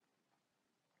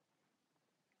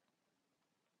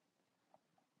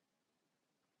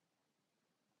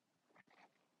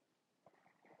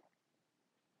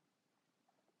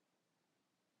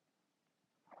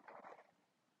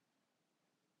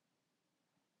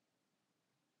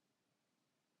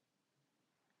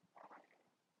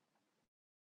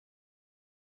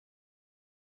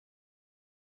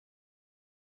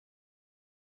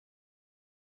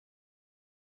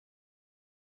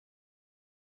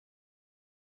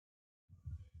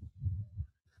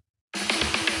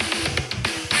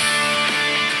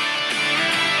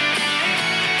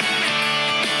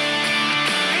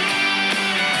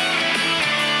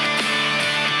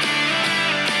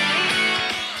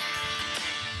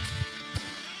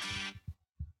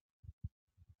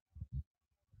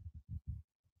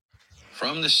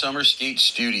From the Summer Skate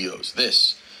Studios,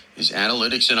 this is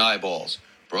Analytics and Eyeballs,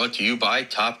 brought to you by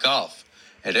Topgolf.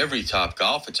 At every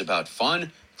Topgolf, it's about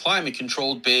fun,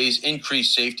 climate-controlled bays,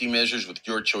 increased safety measures with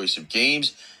your choice of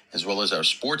games, as well as our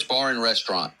sports bar and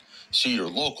restaurant. See your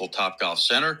local Topgolf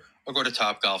center or go to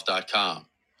topgolf.com.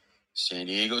 San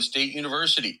Diego State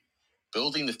University,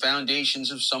 building the foundations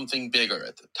of something bigger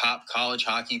at the top college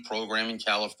hockey program in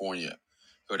California.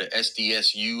 Go to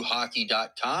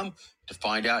sdsuhockey.com to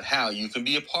find out how you can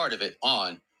be a part of it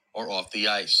on or off the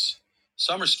ice.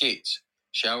 Summer skates,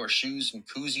 shower shoes and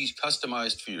koozies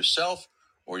customized for yourself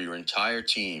or your entire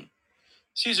team.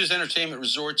 Caesars Entertainment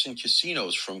Resorts and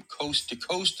Casinos from coast to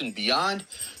coast and beyond.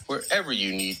 Wherever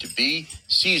you need to be,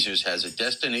 Caesars has a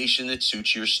destination that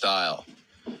suits your style.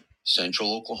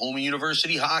 Central Oklahoma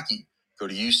University Hockey. Go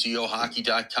to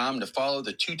ucohockey.com to follow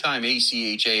the two-time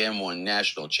ACHA M1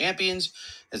 national champions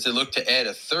as they look to add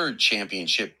a third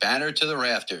championship banner to the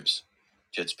rafters.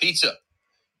 Jets Pizza.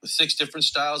 With 6 different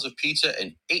styles of pizza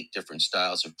and 8 different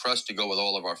styles of crust to go with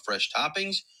all of our fresh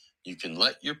toppings, you can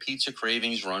let your pizza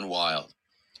cravings run wild.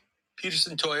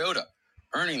 Peterson Toyota,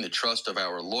 earning the trust of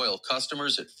our loyal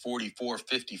customers at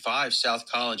 4455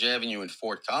 South College Avenue in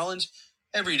Fort Collins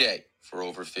every day for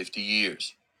over 50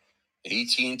 years.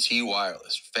 AT&T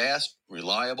Wireless, fast,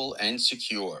 reliable, and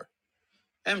secure.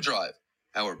 M-Drive,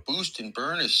 our boost and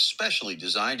burn is specially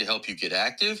designed to help you get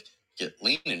active, get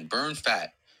lean, and burn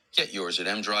fat. Get yours at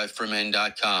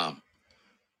mdriveformen.com.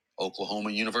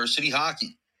 Oklahoma University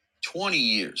Hockey, 20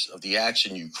 years of the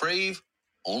action you crave,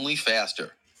 only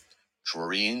faster.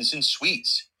 Drury Inns and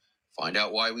Suites. Find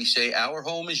out why we say our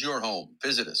home is your home.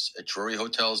 Visit us at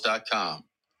druryhotels.com.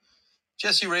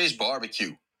 Jesse Ray's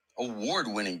Barbecue,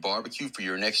 award-winning barbecue for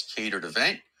your next catered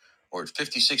event, or at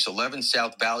 5611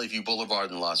 South Valley View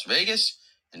Boulevard in Las Vegas,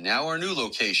 and now our new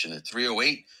location at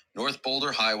 308 North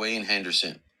Boulder Highway in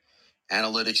Henderson.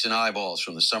 Analytics and Eyeballs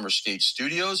from the Summer Skate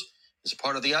Studios is a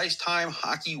part of the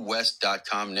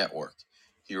IcetimeHockeyWest.com network.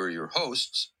 Here are your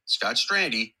hosts, Scott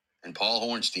Strandy and Paul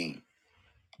Hornstein.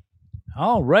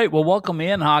 All right. Well, welcome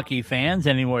in, hockey fans,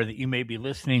 anywhere that you may be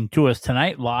listening to us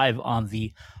tonight, live on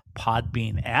the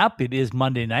Podbean app. It is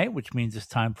Monday night, which means it's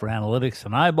time for Analytics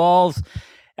and Eyeballs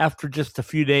after just a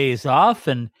few days off.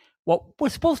 And what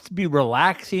was supposed to be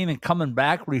relaxing and coming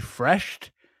back refreshed,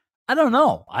 I don't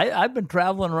know. I've been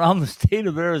traveling around the state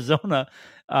of Arizona.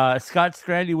 Scott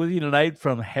Strandy with you tonight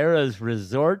from Harrah's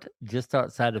Resort, just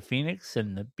outside of Phoenix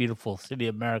in the beautiful city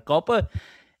of Maricopa.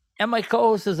 And my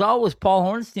co-host, as always, Paul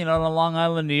Hornstein out on Long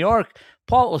Island, New York.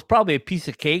 Paul, it was probably a piece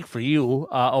of cake for you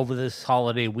over this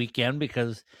holiday weekend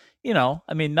because,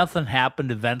 nothing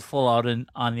happened eventful out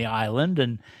on the island.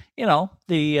 And,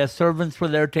 the servants were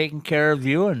there taking care of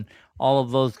you and all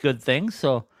of those good things.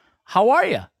 So how are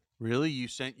you? Really? You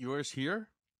sent yours here?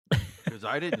 Because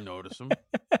I didn't notice them.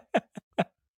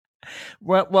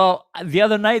 Well, the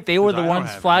other night, they were the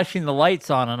ones flashing the lights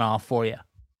on and off for you.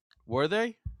 Were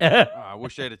they? I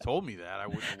wish they'd have told me that. I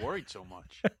wouldn't have worried so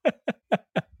much.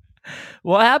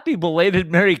 Well, happy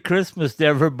belated Merry Christmas to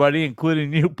everybody,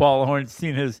 including you, Paul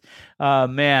Hornstein.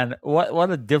 Man,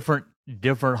 what a different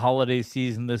holiday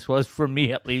season this was for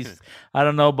me, at least. I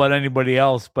don't know about anybody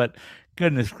else, but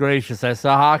goodness gracious, I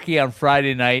saw hockey on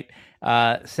Friday night,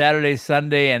 Saturday,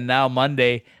 Sunday, and now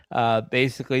Monday.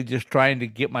 Basically just trying to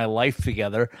get my life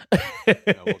together.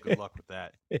 Well, good luck with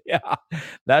that. Yeah,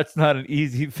 that's not an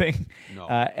easy thing. No.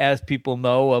 As people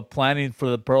know, planning for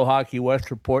the Pro Hockey West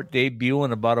Report debut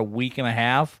in about a week and a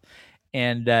half.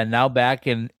 And now back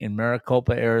in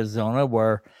Maricopa, Arizona,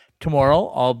 where tomorrow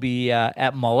I'll be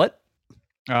at Mullet.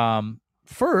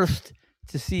 First,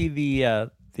 to see the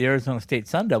Arizona State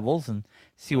Sun Devils and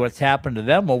see what's happened to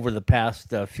them over the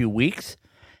past few weeks.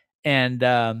 And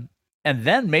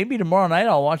then maybe tomorrow night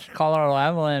I'll watch the Colorado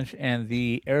Avalanche and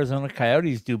the Arizona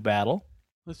Coyotes do battle.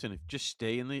 Listen, just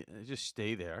stay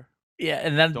there. Yeah,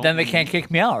 and then they can't kick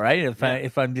me out, right?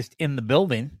 If I'm just in the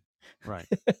building. Right.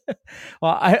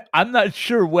 Well, I'm not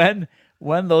sure when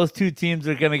those two teams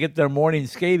are going to get their morning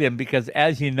skate in because,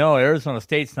 as you know, Arizona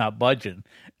State's not budging.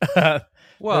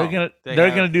 Well,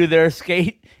 they're gonna do their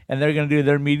skate and they're gonna do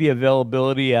their media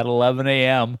availability at 11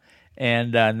 a.m.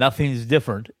 And nothing's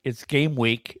different. It's game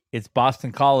week. It's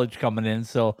Boston College coming in.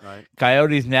 So right.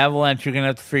 Coyotes and Avalanche, you're going to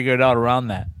have to figure it out around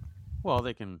that. Well,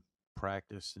 they can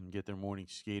practice and get their morning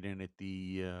skate in at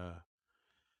the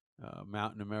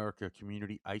Mountain America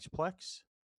Community Iceplex.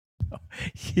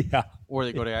 Yeah. Or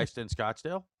they go to Ice Den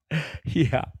Scottsdale.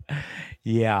 Yeah.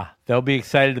 They'll be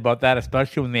excited about that,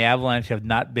 especially when the Avalanche have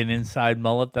not been inside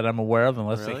Mullet that I'm aware of,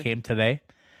 unless they came today.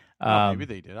 Maybe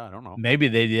they did. I don't know. Maybe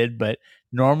they did, but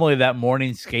normally that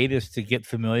morning skate is to get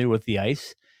familiar with the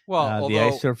ice. Well, the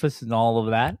ice surface and all of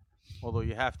that. Although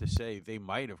you have to say they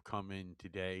might have come in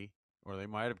today, or they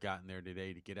might have gotten there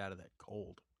today to get out of that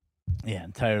cold. Yeah,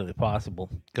 entirely possible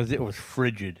because it was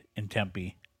frigid in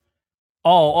Tempe.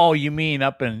 Oh, you mean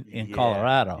up in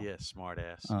Colorado? Yeah, smart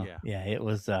ass. Yeah, it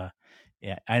was.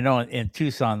 Yeah, I know in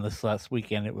Tucson this last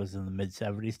weekend it was in the mid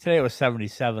 70s. Today it was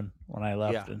 77 when I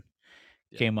left and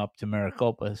came up to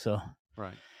Maricopa. So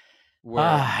right.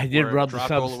 I did rub the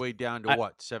all the way down to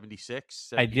what, 76,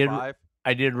 75?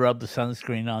 I did rub the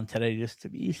sunscreen on today just to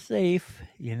be safe.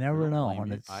 You never know.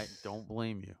 And I don't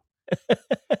blame you. You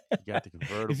got the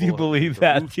convertible. If you believe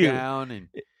that too.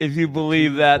 If you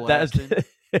believe that, that's.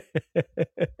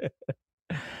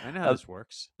 I know how this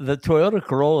works. The Toyota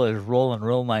Corolla is rolling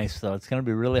real nice, though. It's going to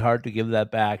be really hard to give that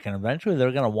back, and eventually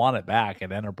they're going to want it back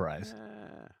at Enterprise.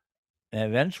 And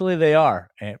eventually they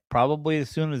are, and probably as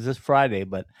soon as this Friday.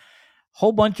 But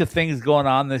whole bunch of things going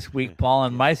on this week, Paul,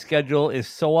 and my schedule is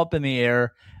so up in the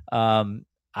air.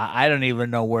 I don't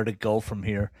even know where to go from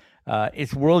here.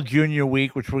 It's World Junior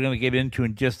Week, which we're going to get into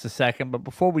in just a second. But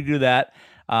before we do that,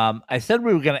 I said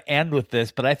we were going to end with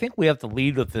this, but I think we have to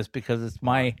lead with this because it's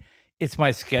my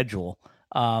schedule.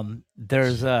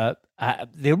 There's the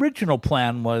original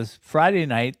plan was Friday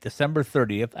night, December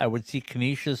 30th. I would see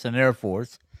Canisius and Air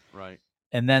Force, right,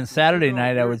 and then Saturday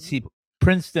night I would see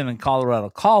Princeton and Colorado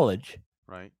College,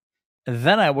 right, and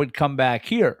then I would come back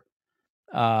here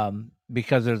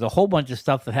because there's a whole bunch of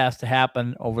stuff that has to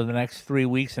happen over the next 3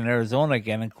 weeks in Arizona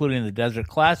again, including the Desert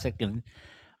Classic in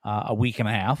a week and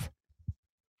a half.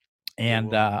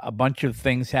 And a bunch of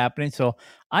things happening. So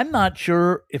I'm not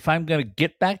sure if I'm going to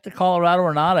get back to Colorado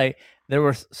or not. There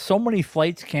were so many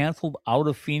flights canceled out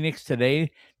of Phoenix today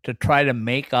to try to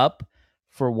make up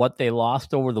for what they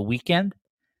lost over the weekend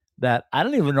that I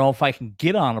don't even know if I can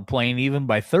get on a plane even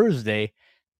by Thursday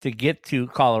to get to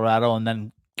Colorado and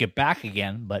then get back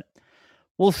again. But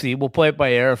we'll see. We'll play it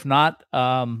by air. If not,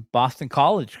 Boston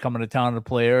College coming to town to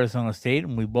play Arizona State.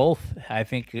 And we both, I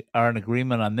think, are in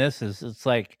agreement on this. It's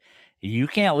like, you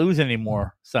can't lose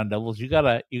anymore, Sun Devils. You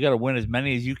gotta win as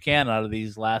many as you can out of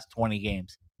these last 20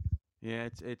 games. Yeah,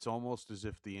 it's almost as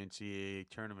if the NCAA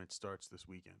tournament starts this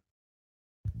weekend.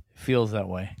 It feels that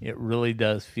way. It really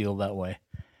does feel that way.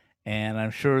 And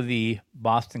I'm sure the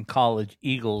Boston College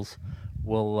Eagles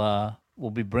will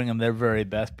be bringing their very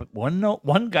best. But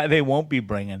one guy they won't be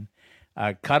bringing,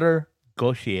 Cutter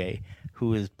Gauthier,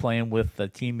 who is playing with the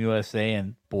Team USA,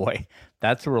 and boy,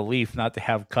 that's a relief not to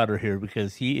have Cutter here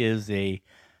because he is a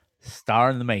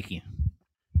star in the making.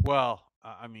 Well,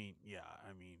 I mean,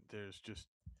 there's just,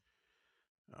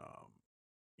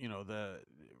 the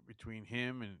between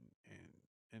him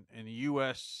and the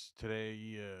U.S.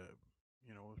 today,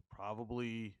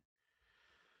 probably,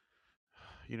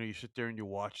 you sit there and you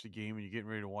watch the game and you're getting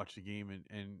ready to watch the game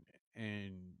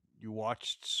and you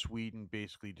watched Sweden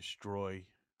basically destroy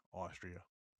Austria.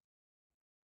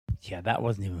 Yeah, that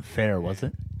wasn't even fair, was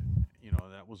it?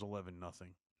 That was 11-0.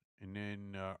 And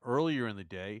then earlier in the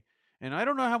day, and I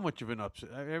don't know how much of an upset.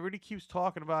 Everybody keeps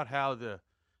talking about how the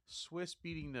Swiss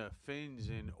beating the Finns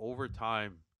in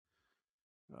overtime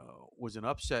was an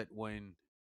upset when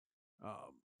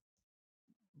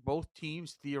both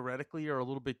teams theoretically are a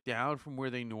little bit down from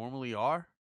where they normally are.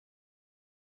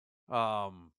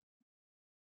 But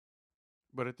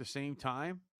at the same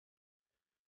time,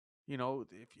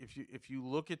 if you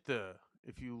look at the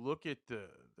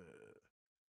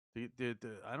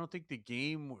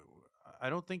I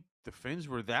don't think the Finns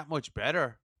were that much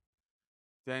better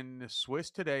than the Swiss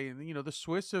today. And the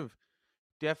Swiss have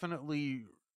definitely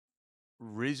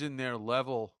risen their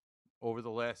level over the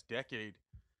last decade.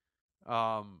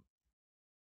 And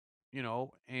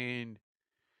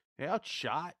they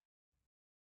outshot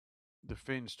the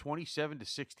Finns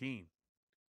 27-16.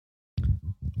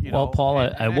 Well, Paul,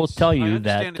 I will tell you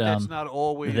that that's not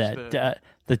always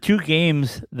the two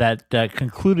games that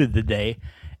concluded the day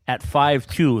at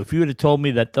 5-2. If you would have told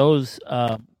me that those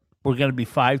were going to be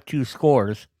 5-2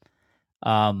 scores,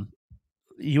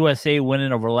 USA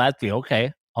winning over Latvia,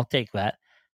 okay, I'll take that.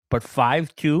 But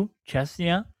 5-2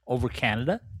 Chechnya over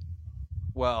Canada.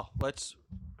 Well, let's,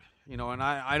 and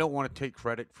I don't want to take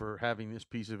credit for having this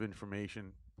piece of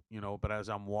information, but as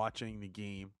I'm watching the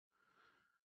game,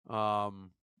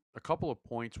 a couple of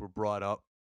points were brought up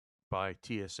by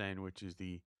TSN, which is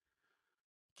the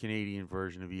Canadian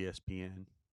version of ESPN,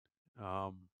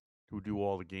 who do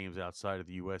all the games outside of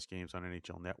the U.S. games on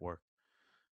NHL Network.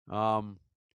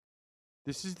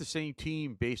 This is the same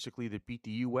team, basically, that beat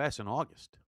the U.S. in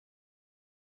August.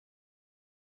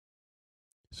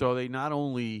 So they not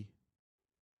only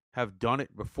have done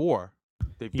it before,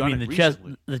 they've done it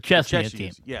recently. The Chechnya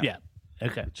team. Yeah.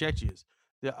 Okay. The Chechias.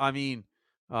 I mean,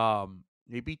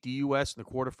 they beat the U.S. in the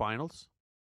quarterfinals,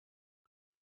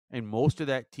 and most of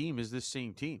that team is this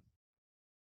same team.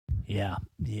 Yeah.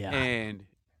 And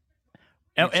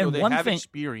so And they one have thing,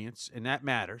 experience, and that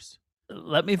matters.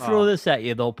 let me throw this at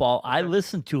you though, Paul. I Okay.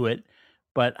 listened to it,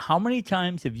 but how many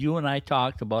times have you and I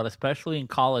talked about, especially in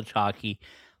college hockey,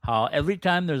 how every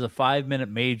time there's a 5-minute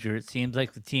major, it seems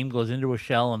like the team goes into a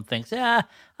shell and thinks, I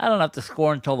don't have to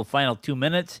score until the final 2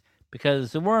 minutes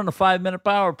because we're on a 5-minute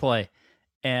power play.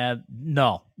 And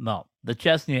no, the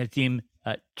Chesney team,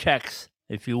 checks,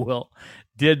 if you will,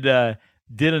 did a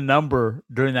number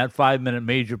during that 5-minute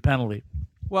major penalty.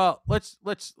 Well, let's.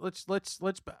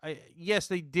 Yes,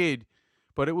 they did,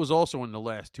 but it was also in the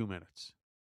last 2 minutes.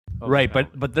 Right,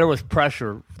 but there was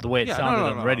pressure the way it sounded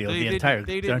on the radio the entire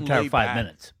 5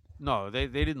 minutes. No, they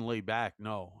didn't lay back.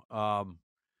 No,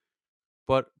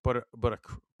 but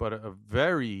a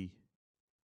very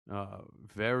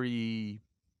very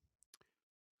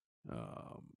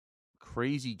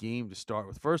crazy game to start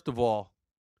with. First of all,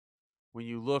 when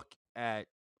you look at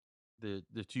the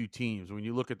two teams, when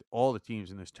you look at all the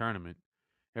teams in this tournament,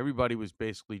 everybody was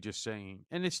basically just saying,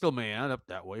 and it still may end up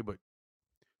that way, but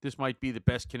this might be the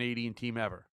best Canadian team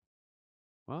ever.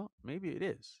 Well, maybe it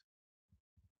is.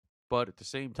 But at the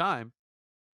same time,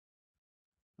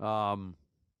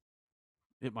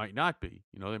 it might not be.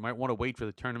 They might want to wait for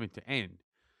the tournament to end.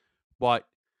 But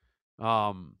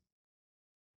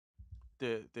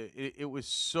it was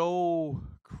so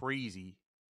crazy,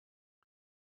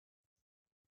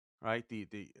 right?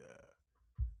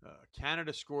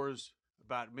 Canada scores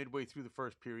about midway through the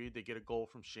first period. They get a goal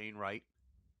from Shane Wright.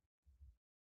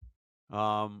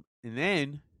 And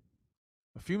then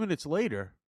a few minutes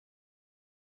later,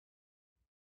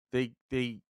 they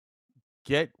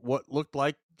get what looked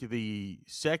like the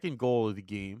second goal of the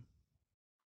game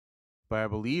by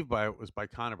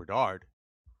Connor Bedard.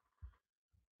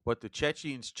 But the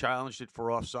Chechians challenged it for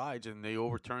offsides, and they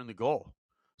overturned the goal.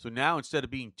 So now instead of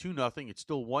being 2-0, it's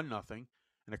still 1-0. And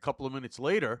a couple of minutes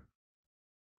later,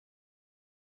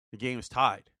 the game is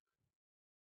tied.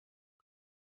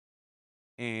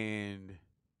 And,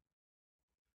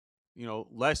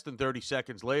 less than 30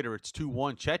 seconds later, it's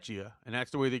 2-1 Czechia, and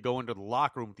that's the way they go into the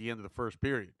locker room at the end of the first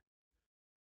period.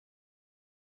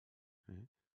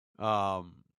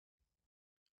 And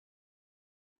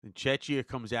Czechia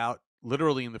comes out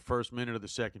literally in the first minute of the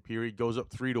second period, goes up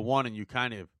 3-1, and you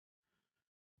kind of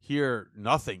hear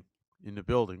nothing in the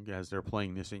building as they're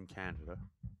playing this in Canada.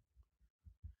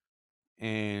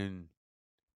 And,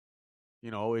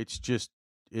 it's just,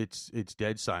 it's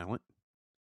dead silent.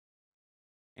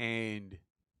 And,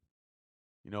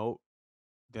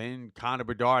 then Connor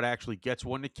Bedard actually gets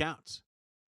one that counts.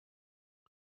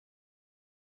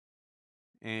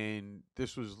 And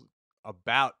this was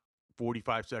about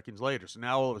 45 seconds later. So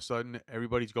now all of a sudden,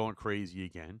 everybody's going crazy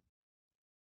again.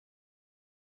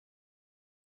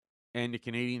 And the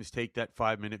Canadians take that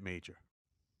 5-minute major.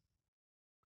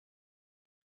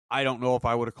 I don't know if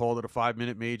I would have called it a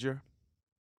 5-minute major.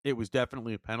 It was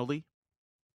definitely a penalty.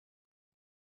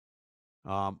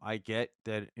 I get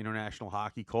that international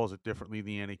hockey calls it differently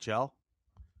than the NHL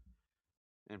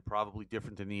and probably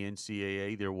different than the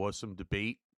NCAA. There was some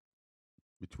debate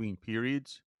between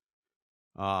periods.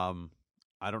 I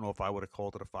don't know if I would have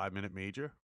called it a 5-minute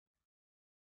major.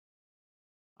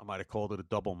 I might have called it a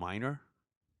double minor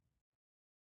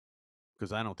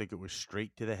because I don't think it was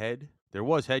straight to the head. There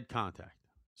was head contact.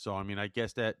 So, I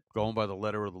guess that going by the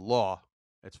letter of the law,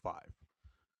 that's 5.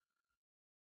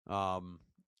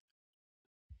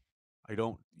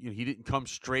 He didn't come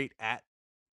straight at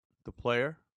the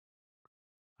player.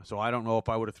 So I don't know if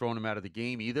I would have thrown him out of the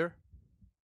game either.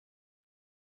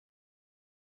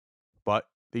 But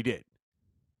they did.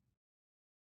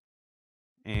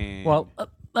 And well,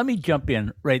 let me jump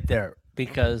in right there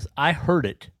because I heard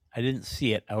it. I didn't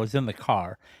see it. I was in the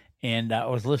car, and I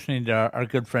was listening to our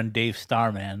good friend Dave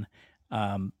Starman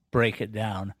break it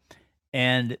down.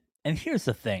 And here's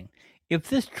the thing: if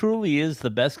this truly is the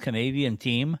best Canadian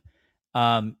team,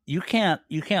 you can't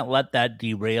let that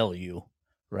derail you,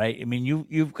 right?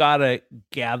 You've got to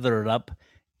gather it up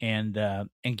and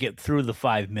get through the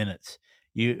 5 minutes.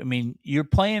 You're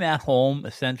playing at home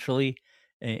essentially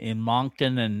in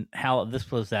Moncton and this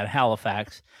was at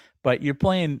Halifax, but you're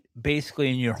playing basically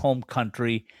in your home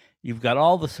country. You've got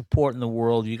all the support in the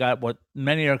world. You got what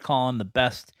many are calling the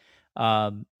best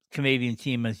Canadian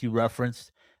team, as you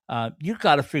referenced. You've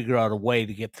got to figure out a way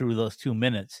to get through those 2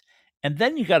 minutes. And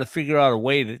then you got to figure out a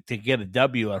way to get a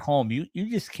W at home. You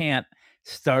just can't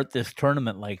start this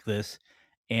tournament like this.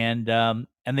 And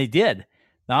they did.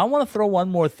 Now, I want to throw one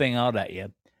more thing out at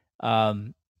you.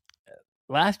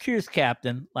 last year's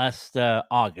captain, last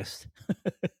August.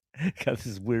 God, this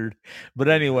is weird. But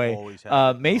anyway, always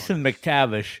have it in Mason August.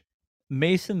 McTavish.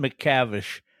 Mason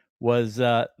McTavish was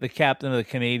the captain of the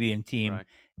Canadian team, Right.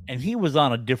 and he was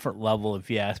on a different level, if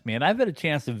you ask me. And I've had a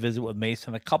chance to visit with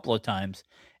Mason a couple of times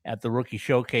at the Rookie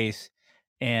Showcase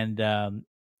and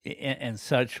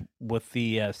such with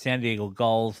the San Diego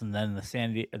Gulls and then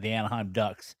the Anaheim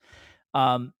Ducks.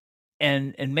 And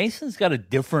Mason's got a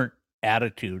different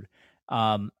attitude.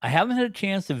 I haven't had a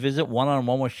chance to visit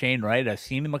one-on-one with Shane Wright. I've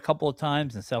seen him a couple of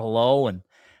times and said hello, and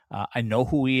I know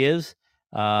who he is,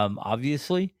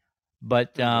 obviously,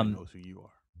 but Everybody knows who you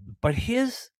are. but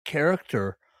his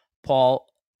character, Paul,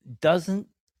 doesn't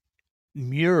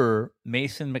mirror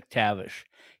Mason McTavish.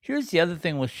 Here's the other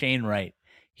thing with Shane Wright.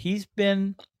 He's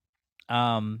been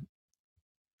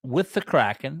with the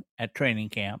Kraken at training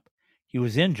camp. He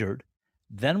was injured,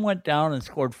 then went down and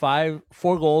scored 4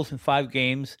 goals in 5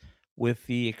 games with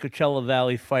the Coachella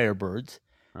Valley Firebirds.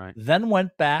 Right. Then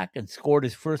went back and scored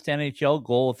his first NHL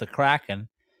goal with the Kraken.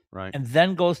 Right. And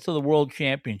then goes to the World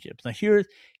Championships. Now here's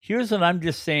what I'm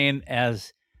just saying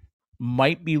as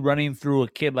might be running through a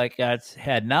kid like that's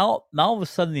head. Now all of a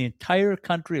sudden the entire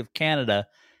country of Canada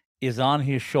is on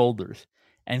his shoulders.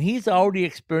 And he's already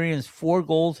experienced 4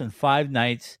 goals in 5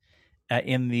 nights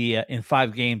in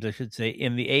 5 games, I should say,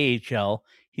 in the AHL.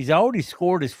 He's already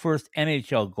scored his first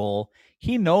NHL goal.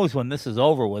 He knows when this is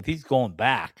over with, he's going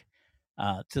back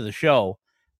to the show.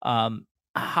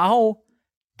 How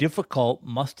difficult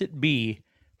must it be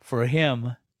for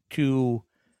him to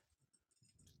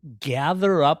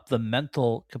gather up the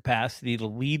mental capacity to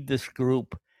lead this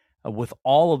group with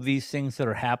all of these things that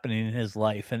are happening in his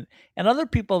life? And other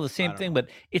people have the same thing, but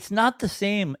it's not the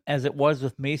same as it was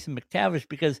with Mason McTavish,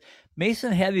 because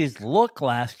Mason had his look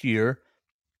last year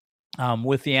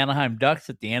with the Anaheim Ducks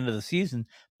at the end of the season,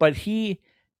 but he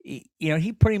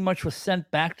pretty much was sent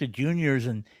back to juniors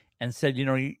and said,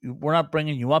 we're not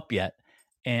bringing you up yet.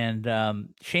 And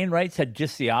Shane Wright said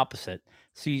just the opposite.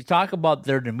 So you talk about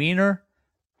their demeanor,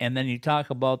 and then you talk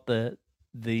about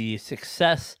the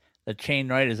success that Shane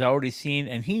Wright has already seen,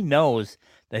 and he knows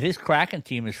that his Kraken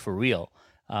team is for real.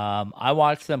 I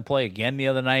watched them play again the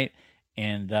other night,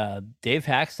 and Dave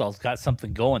Haxtell's got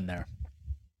something going there.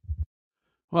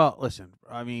 Well, listen,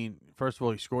 I mean, first of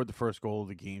all, he scored the first goal of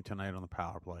the game tonight on the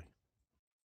power play.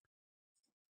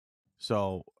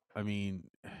 So, I mean,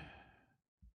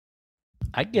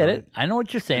 I get it. I know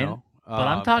what you're saying, but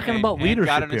I'm talking about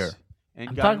leadership here.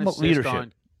 I'm talking about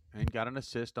leadership. And got an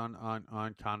assist on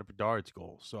Connor Bedard's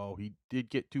goal. So he did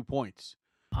get 2 points.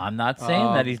 I'm not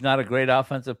saying that he's not a great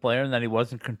offensive player and that he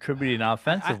wasn't contributing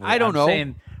offensively. I don't know. I'm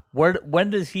saying when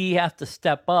does he have to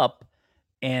step up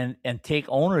and take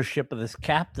ownership of this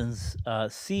captain's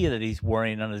C that he's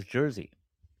wearing on his jersey?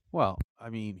 Well, I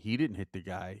mean, he didn't hit the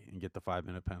guy and get the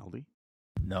 5-minute penalty.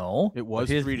 No. It was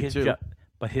 3-2.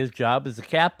 But his job as the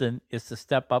captain is to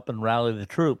step up and rally the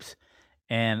troops.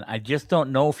 And I just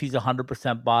don't know if he's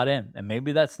 100% bought in. And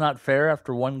maybe that's not fair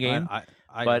after one game.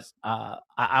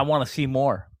 I want to see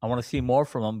more. I want to see more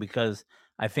from him, because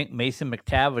I think Mason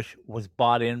McTavish was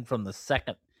bought in from the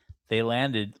second they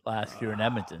landed last year in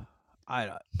Edmonton.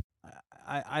 I'm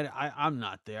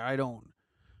not there.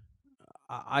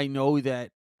 I know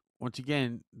that, once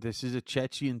again, this is a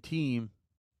Chechen team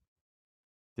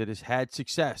that has had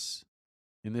success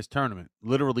in this tournament.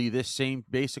 Literally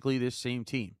basically this same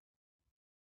team.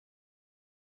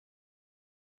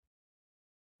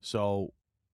 So,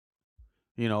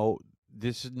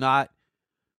 this is not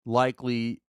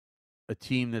likely a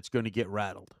team that's going to get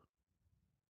rattled.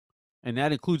 And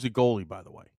that includes a goalie, by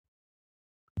the way.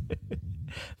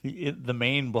 The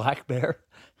main Black Bear,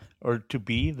 or to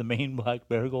be the main Black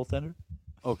Bear goaltender.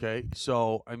 Okay,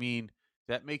 so, I mean,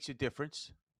 that makes a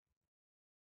difference.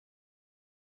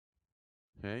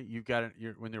 Okay, you've got it.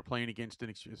 When they're playing against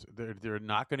they're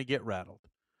not going to get rattled.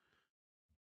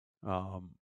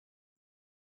 And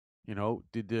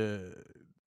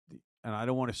I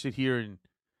don't want to sit here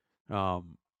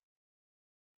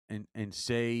and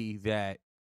say that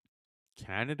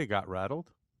Canada got rattled.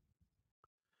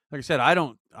 Like I said, I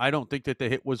don't think that the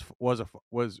hit was a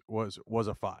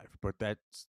 5, but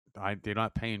they're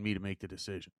not paying me to make the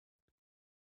decision.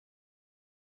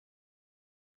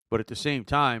 But at the same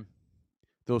time,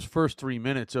 those first 3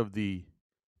 minutes of the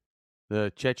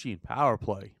Chechen power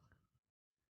play,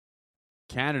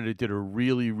 Canada did a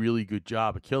really, really good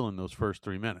job of killing those first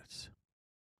 3 minutes.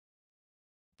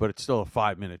 But it's still a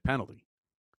 5-minute penalty.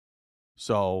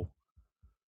 So,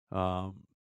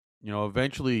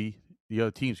 eventually the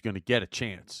other team's going to get a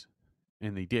chance.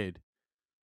 And they did.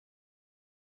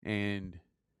 And,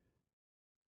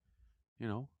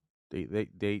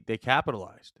 They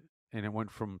capitalized, and it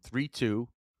went from 3-2 to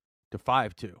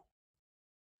 5-2.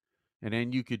 And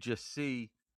then you could just see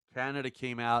Canada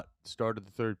came out, started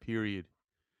the third period,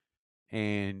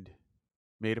 and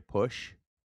made a push.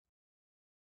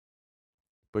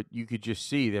 But you could just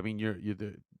see, I mean,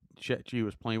 Chetji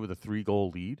was playing with a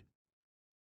 3-goal lead.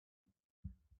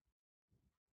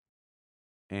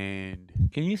 And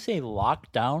can you say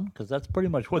lockdown? Because that's pretty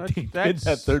much what they did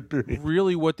that third period.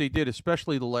 Really what they did,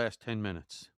 especially the last 10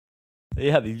 minutes.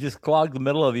 Yeah, they just clogged the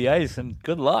middle of the ice, and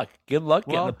good luck. Good luck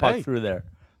getting the puck through there.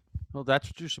 Well, that's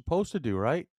what you're supposed to do,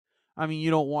 right? I mean,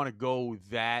 you don't want to go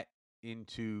that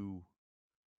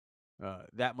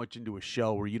much into a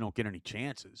shell where you don't get any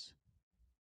chances.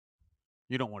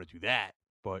 You don't want to do that,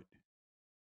 but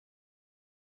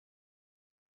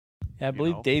yeah, I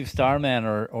believe Dave Starman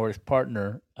or his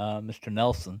partner, Mr.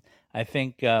 Nelson, I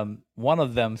think one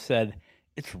of them said,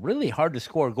 it's really hard to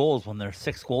score goals when there's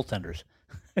 6 goaltenders.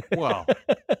 Well,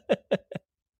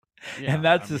 and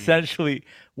that's essentially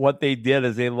what they did,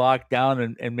 is they locked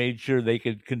down and made sure they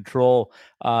could control.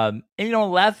 And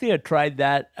Latvia tried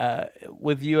that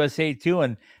with USA too,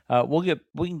 and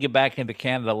we can get back into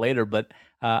Canada later. But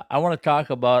I want to talk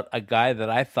about a guy that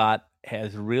I thought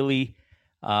has really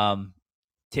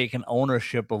taken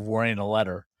ownership of wearing a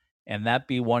letter, and that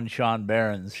be one Sean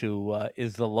Behrens, who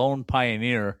is the lone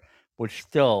pioneer, which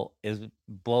still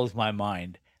blows my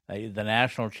mind. The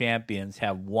national champions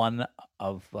have one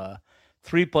of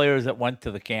 3 players that went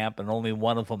to the camp, and only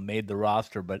one of them made the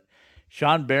roster. But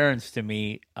Sean Behrens, to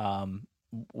me,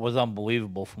 was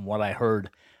unbelievable from what I heard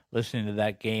listening to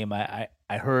that game. I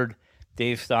heard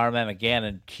Dave Starman again,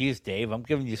 and geez, Dave, I'm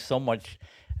giving you so much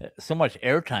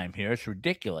airtime here. It's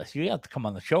ridiculous. You have to come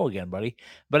on the show again, buddy.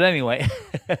 But anyway,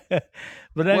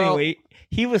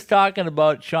 he was talking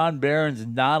about Sean Behrens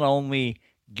not only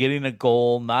getting a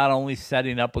goal, not only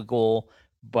setting up a goal,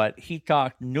 but he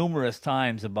talked numerous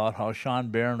times about how Sean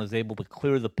Behrens was able to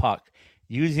clear the puck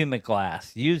using the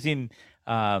glass, using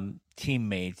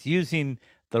teammates, using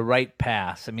the right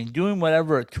pass. I mean, doing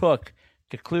whatever it took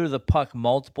to clear the puck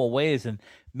multiple ways. And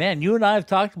man, you and I have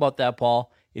talked about that,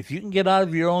 Paul. If you can get out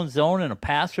of your own zone in a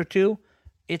pass or two,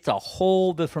 it's a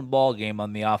whole different ball game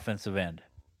on the offensive end.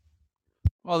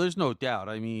 Well, there's no doubt.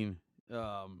 I mean,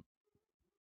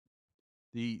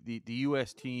 the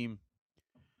U.S. team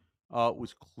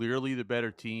was clearly the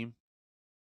better team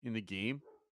in the game.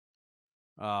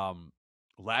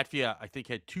 Latvia, I think,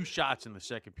 had 2 shots in the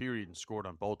second period and scored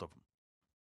on both of them.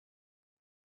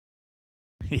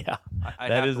 Yeah,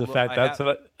 that is a fact.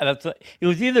 It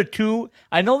was either 2.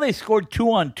 I know they scored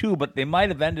 2 on 2, but they might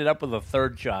have ended up with a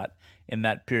third shot in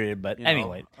that period. But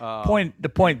anyway,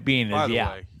 the point being is, way,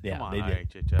 yeah, come on, they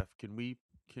did. IHF,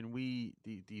 can we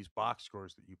these box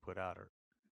scores that you put out are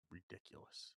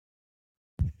ridiculous.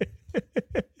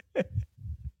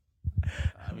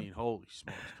 I mean, holy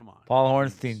smokes! Come on, Paul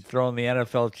Hornstein throwing the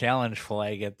NFL challenge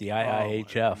flag at the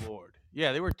IIHF. Oh, Lord.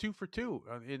 Yeah, they were 2 for 2.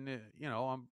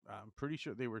 I'm pretty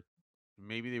sure they were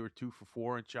 2 for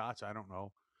 4 in shots. I don't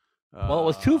know. Well, it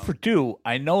was 2 for 2.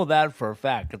 I know that for a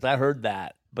fact because I heard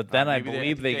that. But then I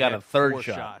believe they got a third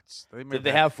shot. Shots. Did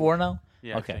they have 4 now?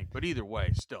 Yeah. Okay. But either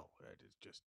way, still, it's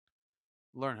just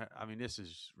learn. I mean, this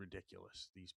is ridiculous.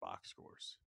 These box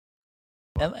scores.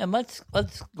 And let's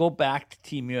go back to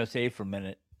Team USA for a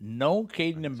minute. No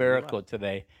Caden Mbarico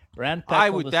today. Rand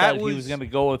Peckle decided he was going to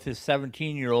go with his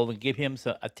 17-year-old and give him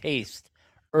a taste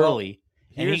early,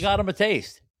 and he got him a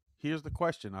taste. Here's the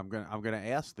question. I'm gonna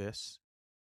ask this.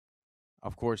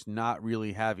 Of course, not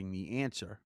really having the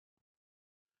answer.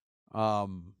 I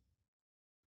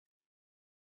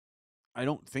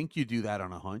don't think you do that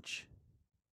on a hunch.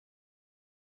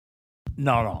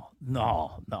 No.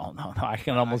 I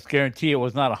can almost guarantee it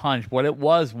was not a hunch. What it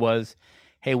was,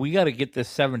 hey, we got to get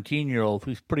this 17-year-old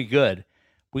who's pretty good.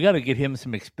 We got to get him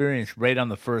some experience right on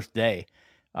the first day.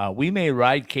 We may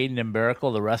ride Caden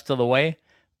Mbarico the rest of the way,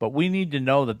 but we need to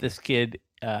know that this kid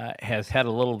has had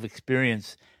a little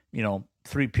experience,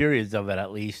 3 periods of it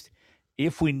at least,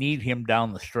 if we need him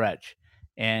down the stretch.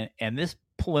 And this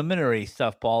preliminary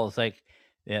stuff, Paul, is like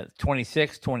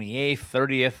 26th, 28th,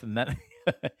 30th, and then,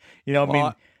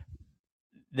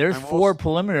 there's 4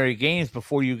 preliminary games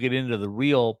before you get into the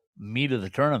real meat of the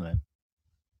tournament.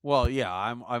 Well, yeah,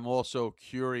 I'm also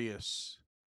curious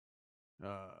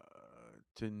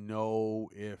to know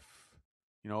if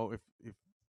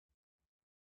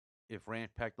Rand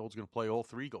Pecknold's going to play all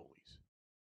 3 goalies.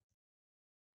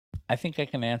 I think I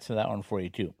can answer that one for you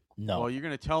too. No. Well, you're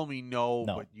going to tell me no,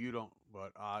 but you don't.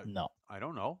 But no, I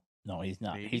don't know. No, he's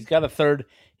not. Maybe. He's got a third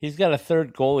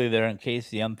goalie there in case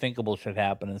the unthinkable should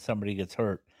happen and somebody gets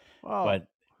hurt. Well,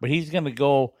 but he's going to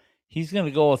go. He's going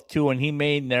to go with 2, and he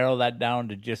may narrow that down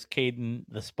to just Caden,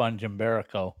 the Sponge, and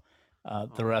Barrico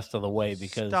the rest of the way.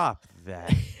 Because stop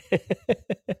that. Do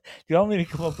you want me to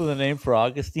come up with a name for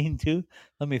Augustine too?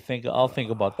 Let me think. I'll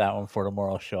think about that one for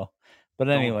tomorrow's show. But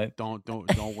anyway, don't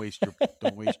waste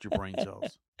your brain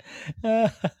cells.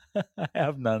 I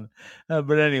have none.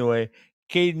 But anyway,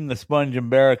 Caden, the Sponge,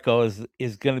 and Barrico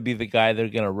is going to be the guy they're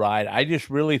going to ride. I just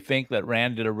really think that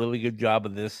Rand did a really good job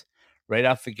of this right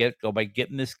off the get-go by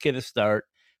getting this kid a start.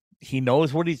 He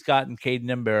knows what he's got in Caden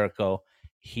and Barrico.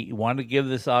 He wanted to give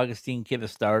this Augustine kid a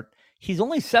start. He's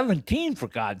only 17, for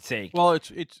God's sake. Well,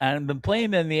 it's and been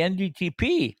playing in the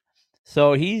NGTP,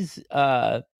 so he's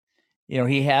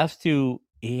he has to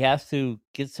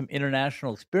get some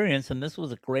international experience, and this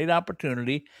was a great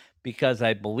opportunity because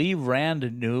I believe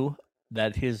Rand knew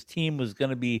that his team was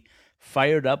going to be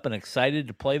fired up and excited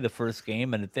to play the first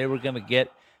game, and if they were going to get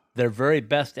their very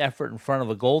best effort in front of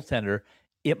a goaltender,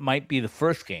 it might be the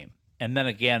first game, and then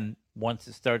again once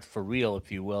it starts for real, if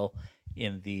you will,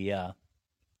 in the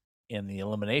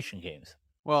elimination games.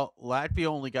 Well, Latvia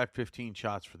only got 15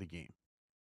 shots for the game.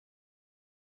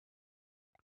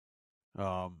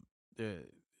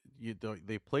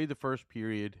 They played the first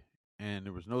period, and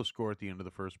there was no score at the end of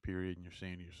the first period, and you're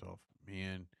saying to yourself,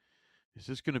 man, is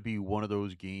this going to be one of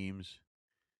those games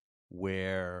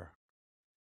where,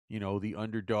 the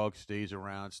underdog stays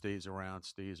around,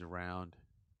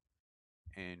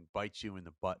 and bites you in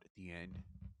the butt at the end?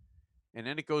 And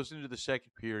then it goes into the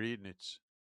second period, and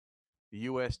the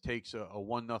U.S. takes a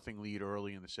 1-0 lead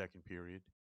early in the second period.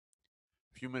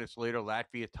 A few minutes later,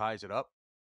 Latvia ties it up.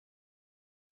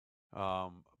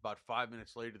 About 5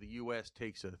 minutes later, the U.S.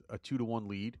 takes a 2-1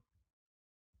 lead.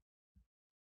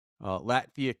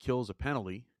 Latvia kills a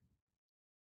penalty.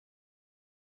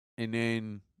 And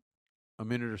then a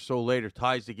minute or so later,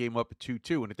 ties the game up at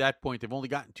 2-2. And at that point, they've only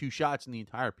gotten 2 shots in the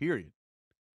entire period.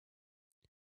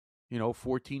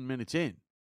 14 minutes in.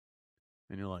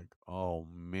 And you're like, oh,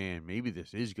 man, maybe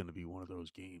this is going to be one of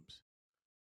those games.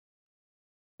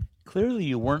 Clearly,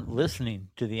 you weren't listening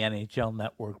to the NHL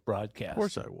Network broadcast. Of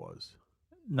course I was.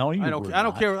 No, you weren't. I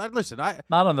don't care. Listen,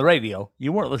 not on the radio.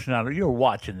 You weren't listening on it. You were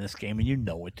watching this game, and you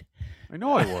know it. I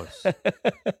know I was.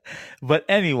 But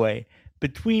anyway,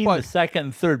 between the second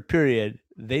and third period,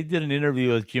 they did an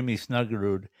interview with Jimmy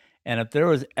Snuggerud, and if there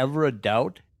was ever a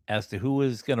doubt as to who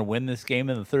was going to win this game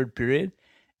in the third period,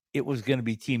 it was going to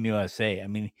be Team USA. I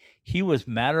mean, he was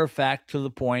matter of fact to the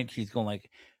point. He's going like,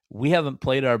 we haven't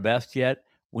played our best yet.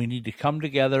 We need to come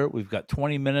together. We've got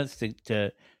 20 minutes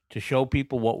to show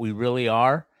people what we really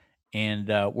are, and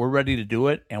we're ready to do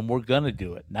it, and we're going to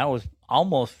do it. And that was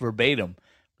almost verbatim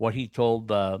what he told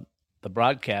the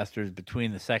broadcasters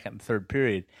between the second and third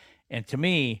period. And to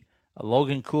me,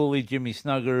 Logan Cooley, Jimmy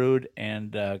Snuggerud,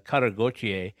 and Cutter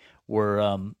Gauthier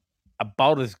were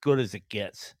about as good as it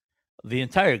gets the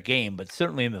entire game, but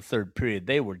certainly in the third period,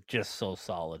 they were just so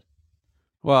solid.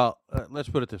 Well, let's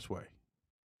put it this way.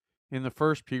 In the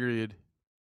first period,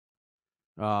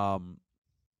 and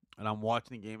I'm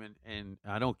watching the game, and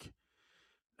I don't.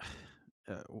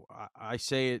 I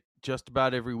say it just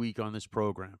about every week on this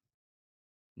program.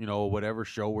 Whatever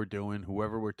show we're doing,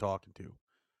 whoever we're talking to.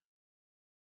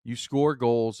 You score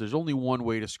goals. There's only one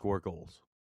way to score goals.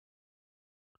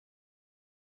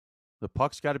 The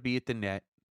puck's got to be at the net,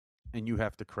 and you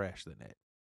have to crash the net.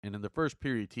 And in the first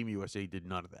period, Team USA did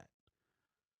none of that.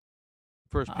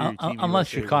 First period,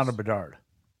 unless you're Connor Bedard.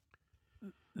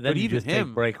 Then you even just take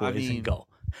breakaways and go.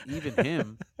 Even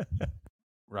him,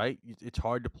 right? It's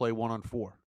hard to play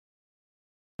 1-on-4.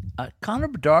 Connor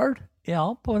Bedard, yeah,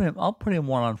 I'll put him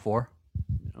 1-on-4.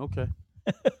 Okay.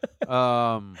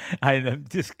 I'm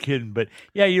just kidding, but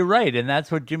yeah, you're right, and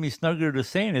that's what Jimmy Snuggerud is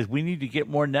saying is we need to get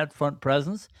more net front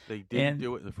presence. They didn't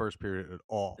do it in the first period at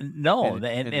all. No,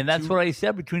 and that's what I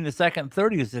said between the second and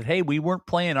third. He said, "Hey, we weren't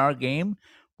playing our game,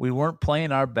 we weren't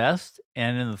playing our best,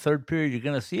 and in the third period, you're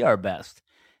going to see our best."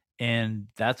 And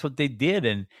that's what they did,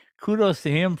 and kudos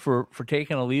to him for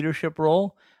taking a leadership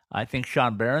role. I think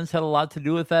Sean Barons had a lot to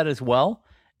do with that as well,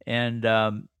 and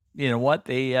you know what?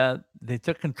 They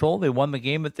took control. They won the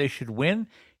game that they should win.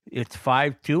 It's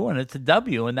 5-2, and it's a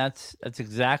W, and that's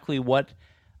exactly what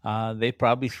they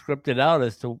probably scripted out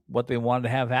as to what they wanted to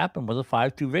have happen was a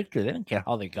 5-2 victory. They didn't care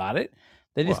how they got it.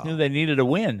 They just knew they needed a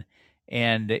win.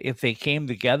 And if they came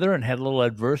together and had a little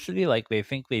adversity like they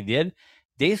think they did,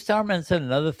 Dave Starman said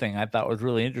another thing I thought was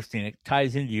really interesting. It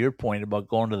ties into your point about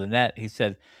going to the net. He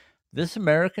said, this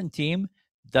American team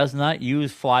does not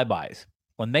use flybys.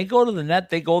 When they go to the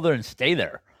net, they go there and stay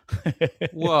there.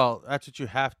 Well, that's what you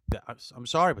have to. I'm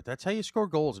sorry, but that's how you score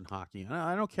goals in hockey.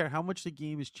 I don't care how much the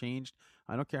game has changed.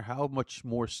 I don't care how much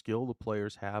more skill the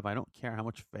players have. I don't care how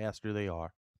much faster they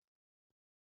are.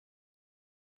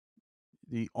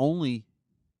 The only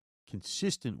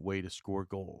consistent way to score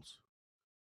goals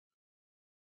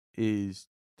is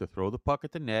to throw the puck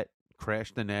at the net,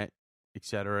 crash the net, et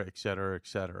cetera, et cetera, et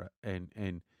cetera,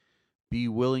 and be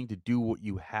willing to do what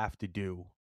you have to do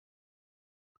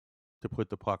to put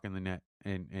the puck in the net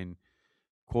and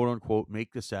quote unquote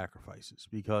make the sacrifices,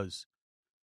 because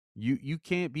you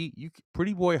can't be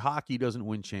pretty boy hockey doesn't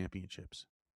win championships.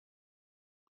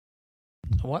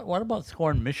 What about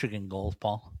scoring Michigan goals,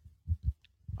 Paul?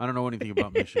 I don't know anything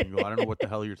about Michigan. I don't know what the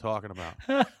hell you're talking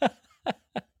about.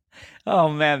 Oh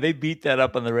man, they beat that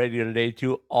up on the radio today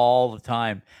too all the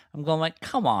time. I'm going like,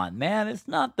 come on, man! It's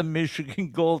not the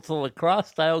Michigan goal; it's a lacrosse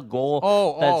style goal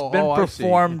that's been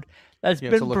performed. That's it's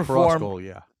a been lacrosse performed. Goal,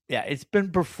 yeah. Yeah, it's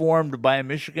been performed by a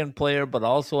Michigan player, but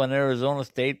also an Arizona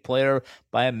State player,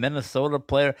 by a Minnesota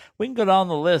player. We can go down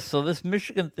the list. So this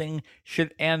Michigan thing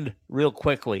should end real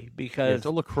quickly because it's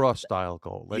a lacrosse style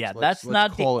goal. That's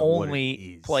not the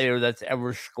only player that's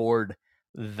ever scored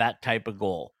that type of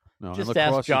goal. No, just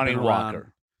ask Johnny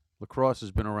Walker. Lacrosse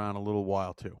has been around a little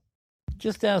while too.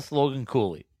 Just ask Logan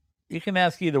Cooley. You can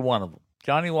ask either one of them.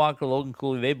 Johnny Walker, Logan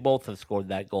Cooley, they both have scored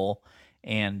that goal.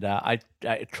 And I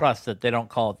trust that they don't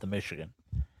call it the Michigan.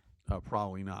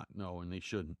 Probably not. No, and they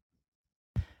shouldn't.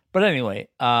 But anyway,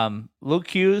 Luke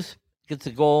Hughes gets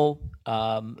a goal.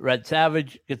 Red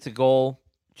Savage gets a goal.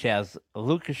 Chaz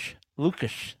Lucius.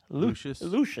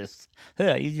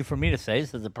 Yeah, easy for me to say.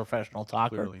 This is a professional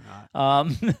talker. Clearly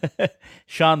not.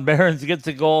 Sean Behrens gets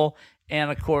a goal. And,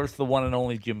 of course, the one and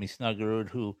only Jimmy Snuggerud,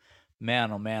 who,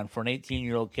 man, oh, man, for an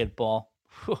 18-year-old kid, Paul,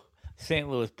 St.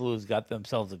 Louis Blues got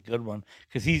themselves a good one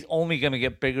because he's only going to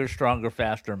get bigger, stronger,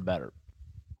 faster, and better.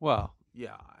 Well,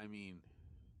 yeah, I mean,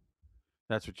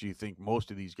 that's what you think most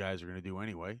of these guys are going to do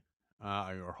anyway,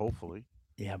 or hopefully.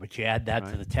 Yeah, but you add that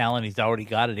to the talent he's already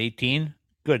got at 18.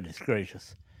 Goodness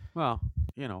gracious. Well,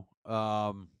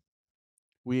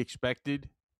 we expected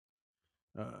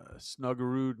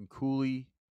Snuggerud and Cooley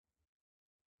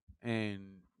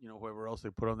and whoever else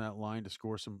they put on that line to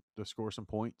score some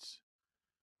points.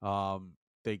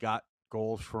 They got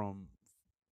goals from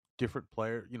different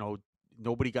players.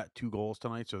 Nobody got 2 goals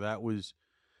tonight, so that was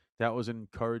an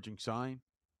encouraging sign,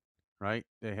 right?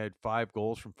 They had 5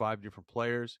 goals from 5 different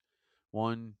players.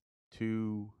 1,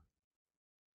 2,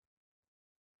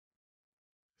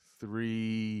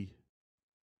 3,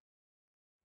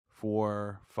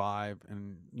 4, 5,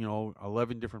 and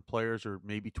 11 different players, or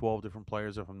maybe 12 different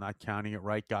players, if I'm not counting it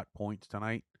right, got points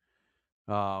tonight.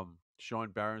 Sean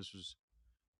Behrens was,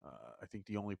 I think,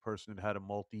 the only person that had a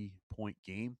multi-point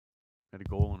game. Had a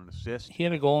goal and an assist. He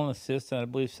had a goal and an assist, and I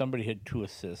believe somebody had 2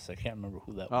 assists. I can't remember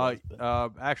who that was.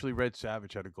 Actually, Red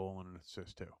Savage had a goal and an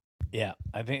assist too. Yeah,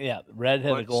 I think Red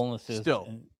had a goal and assist. Still,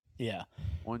 yeah.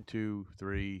 1, 2,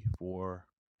 3, 4.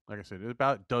 Like I said, there's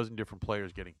about a dozen different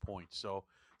players getting points. So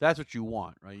that's what you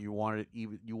want, right? You want it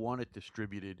even. You want it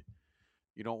distributed.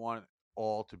 You don't want it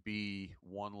all to be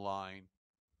one line,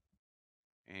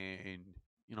 and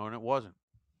and it wasn't.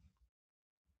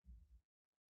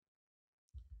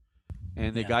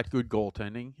 And they got good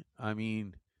goaltending. I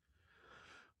mean,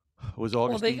 was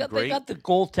Augustine great? They got the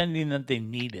goaltending that they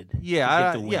needed.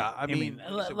 Yeah, I mean,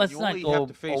 let's not go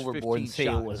overboard and say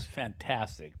it was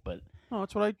fantastic, but no,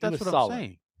 that's what I'm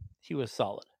saying. He was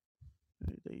solid.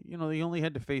 They only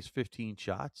had to face 15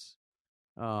 shots.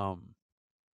 Made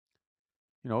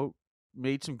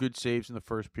some good saves in the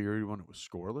first period when it was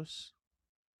scoreless.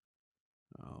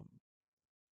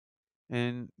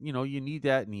 And you need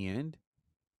that in the end.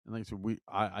 And like I said,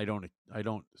 I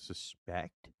don't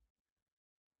suspect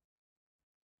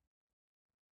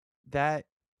that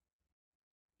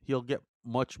he'll get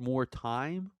much more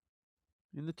time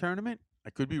in the tournament. I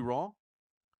could be wrong.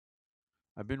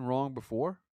 I've been wrong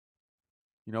before.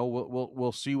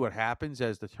 We'll see what happens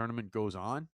as the tournament goes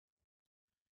on,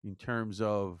 in terms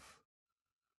of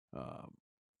how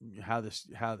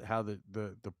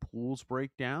the pools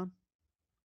break down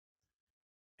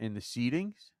and the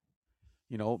seedings.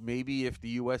 Maybe if the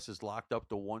U.S. is locked up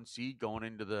to 1 seed going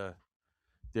into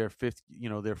their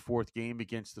 4th game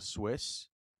against the Swiss,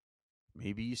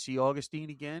 maybe you see Augustine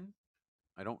again.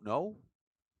 I don't know.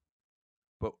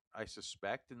 But I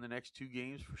suspect in the next 2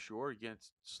 games for sure,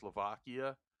 against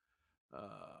Slovakia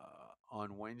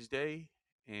on Wednesday,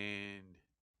 and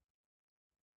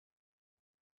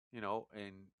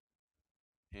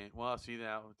well, see,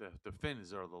 now the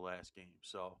Finns are the last game,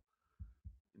 so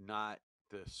not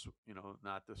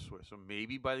not the Swiss. So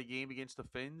maybe by the game against the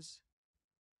Finns,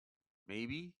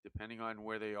 maybe depending on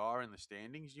where they are in the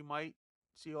standings, you might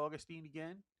see Augustine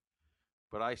again.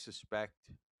 But I suspect,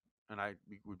 and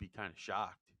would be kind of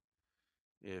shocked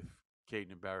if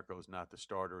Caden Barrico is not the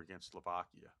starter against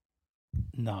Slovakia.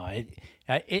 No,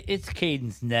 it's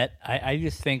Caden's net. I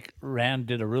just think Rand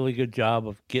did a really good job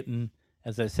of getting,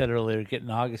 as I said earlier, getting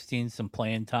Augustine some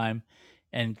playing time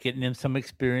and getting him some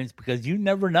experience, because you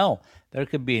never know. There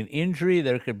could be an injury,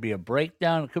 there could be a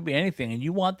breakdown, it could be anything, and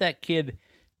you want that kid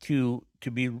to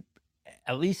be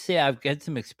at least say I've got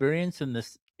some experience in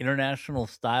this international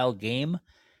style game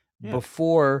Yeah.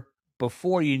 before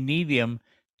you need him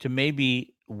to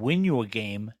maybe win you a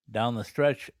game down the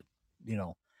stretch. You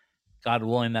know, God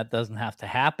willing, that doesn't have to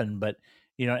happen. But,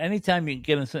 anytime you can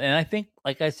get him, and I think,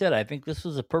 like I said, I think this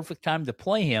was a perfect time to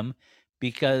play him,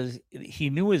 because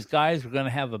he knew his guys were going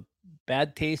to have a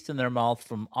bad taste in their mouth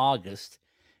from August,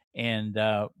 and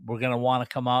we're going to want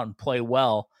to come out and play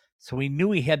well. So he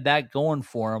knew he had that going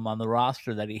for him on the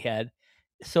roster that he had.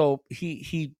 So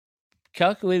he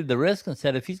calculated the risk and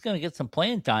said, if he's going to get some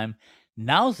playing time,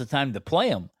 now's the time to play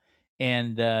him.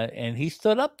 And he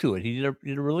stood up to it. He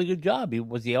did a really good job.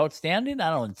 Was he outstanding?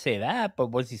 I don't say that,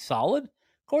 but was he solid?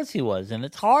 Of course he was. And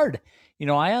it's hard.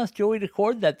 I asked Joey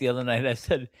DeCord that the other night. I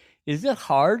said, is it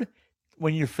hard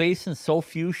when you're facing so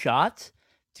few shots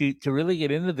to really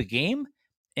get into the game?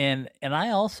 And I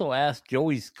also asked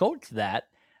Joey's coach that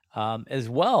as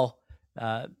well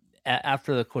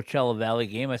after the Coachella Valley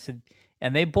game. I said,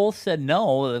 and they both said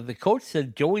no. The coach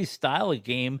said Joey's style of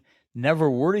game never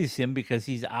worries him because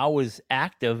he's always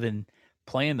active and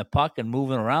playing the puck and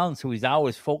moving around. So he's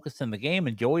always focused in the game.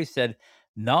 And Joey said,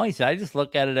 no, he said, I just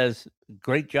look at it as a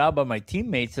great job by my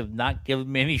teammates of not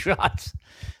giving me any shots.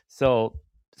 So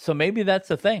maybe that's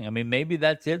the thing. I mean, maybe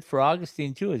that's it for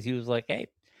Augustine too, is he was like, hey,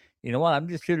 you know what? I'm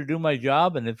just here to do my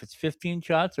job. And if it's 15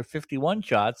 shots or 51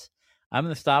 shots, I'm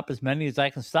going to stop as many as I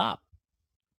can stop.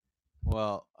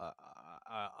 Well,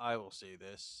 I will say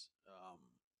this.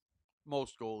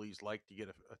 Most goalies like to get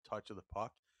a touch of the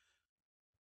puck,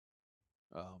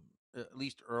 at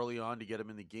least early on, to get them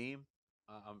in the game.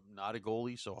 I'm not a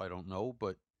goalie, so I don't know,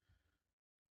 but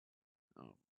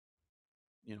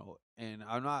and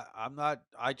I'm not.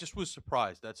 I just was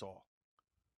surprised. That's all.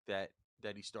 That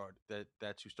he started.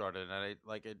 That's who started, and I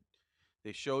like it.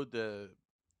 They showed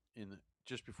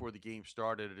just before the game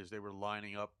started, as they were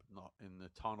lining up in the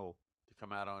tunnel to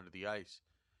come out onto the ice,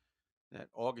 that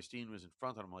Augustine was in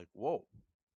front, and I'm like, whoa.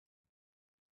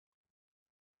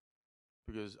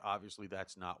 Because obviously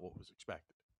that's not what was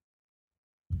expected.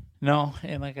 No,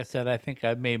 and like I said, I think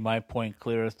I've made my point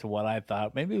clear as to what I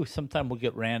thought. Maybe sometime we'll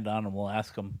get Rand on and we'll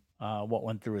ask him what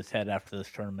went through his head after this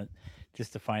tournament,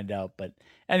 just to find out. But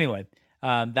anyway,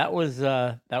 that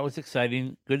was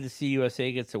exciting. Good to see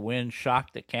USA gets a win.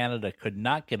 Shocked that Canada could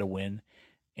not get a win,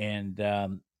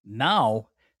 and now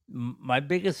my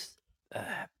biggest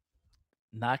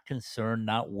not concern,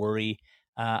 not worry,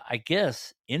 I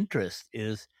guess interest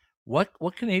is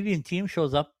what Canadian team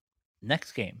shows up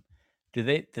next game. Do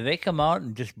they come out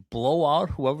and just blow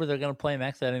out whoever they're going to play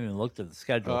next? I didn't even look at the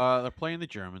schedule. They're playing the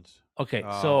Germans. Okay,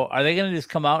 so are they going to just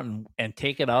come out and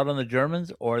take it out on the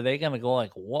Germans, or are they going to go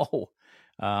like, whoa,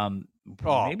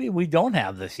 maybe we don't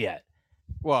have this yet?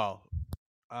 Well,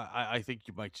 I think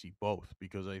you might see both,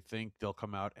 because I think they'll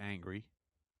come out angry.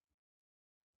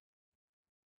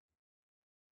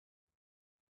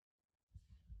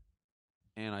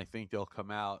 And I think they'll come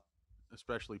out,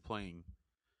 especially playing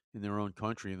in their own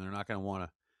country, and they're not going to want to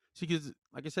see, because,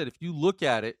 like I said, if you look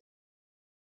at it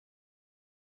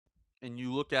and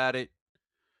you look at it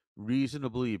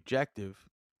reasonably objective,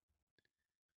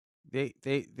 they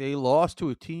lost to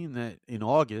a team that in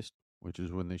August, which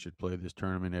is when they should play this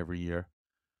tournament every year,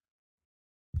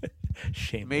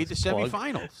 made the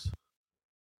semifinals.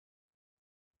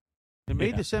 They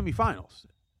made the semifinals.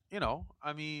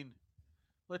 I mean,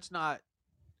 let's not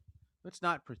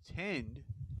pretend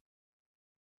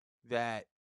that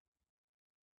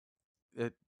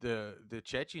the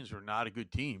Chechens are not a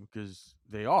good team, because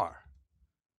they are.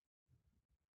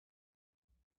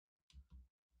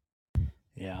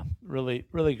 Yeah, really,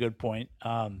 really good point.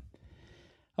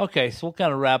 Okay, so we'll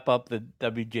kind of wrap up the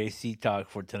WJC talk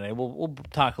for today. We'll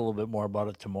talk a little bit more about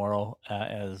it tomorrow,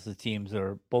 as the teams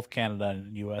are both Canada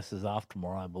and U.S. is off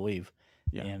tomorrow, I believe,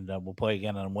 and we'll play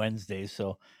again on Wednesday.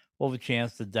 So we'll have a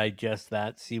chance to digest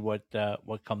that, see what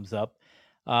comes up.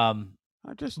 I'm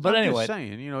just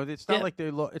saying, it's not like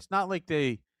they it's not like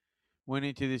they went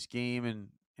into this game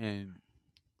and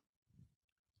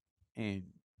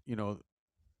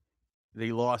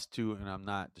they lost to, and I'm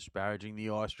not disparaging the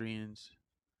Austrians,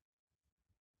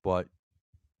 but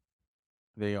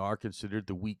they are considered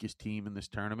the weakest team in this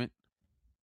tournament.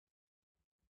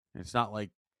 And it's not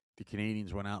like the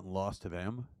Canadians went out and lost to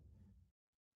them.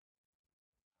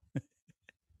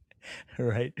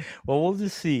 Right. Well, we'll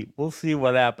just see. We'll see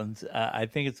what happens. I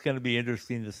think it's going to be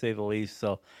interesting to say the least.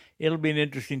 So it'll be an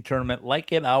interesting tournament,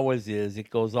 like it always is. It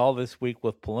goes all this week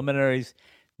with preliminaries.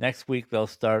 Next week they'll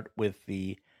start with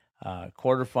the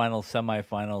quarterfinals,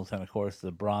 semifinals, and of course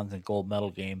the bronze and gold medal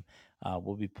game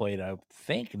will be played. I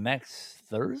think next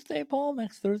Thursday, Paul.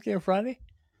 Next Thursday or Friday.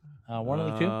 One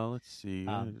of the two. Let's see.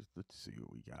 Let's see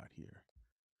what we got here.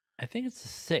 I think it's the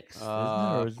 6th, isn't it?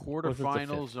 Or is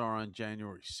Quarterfinals are on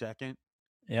January 2nd.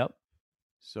 Yep.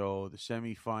 So the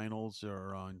semifinals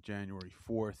are on January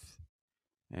 4th,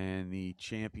 and the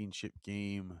championship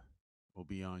game will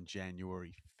be on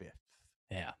January 5th.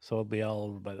 Yeah, so it'll be all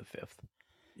over by the 5th.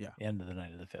 Yeah. End of the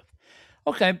night of the 5th.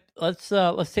 Okay, let's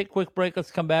take a quick break. Let's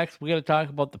come back. We got to talk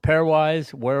about the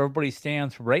pairwise, where everybody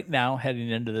stands right now heading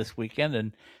into this weekend.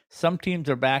 And some teams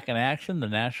are back in action. The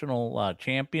national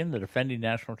champion, the defending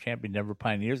national champion, Denver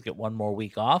Pioneers, get one more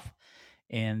week off.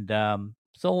 And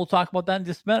so we'll talk about that in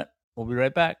just a minute. We'll be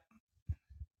right back.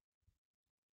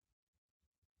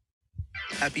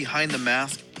 At Behind the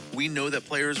Mask, we know that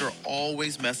players are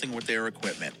always messing with their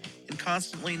equipment and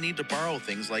constantly need to borrow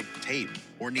things like tape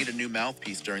or need a new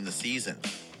mouthpiece during the season.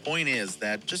 Point is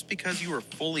that just because you are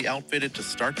fully outfitted to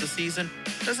start the season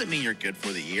doesn't mean you're good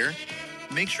for the year.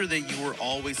 Make sure that you are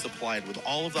always supplied with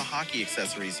all of the hockey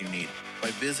accessories you need by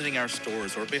visiting our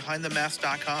stores or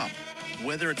behindthemask.com.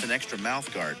 Whether it's an extra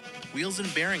mouthguard, wheels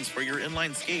and bearings for your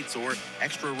inline skates, or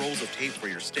extra rolls of tape for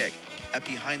your stick, at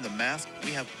Behind the Mask,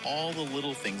 we have all the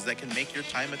little things that can make your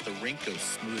time at the rink go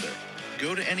smoother.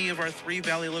 Go to any of our 3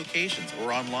 Valley locations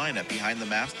or online at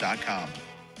behindthemask.com.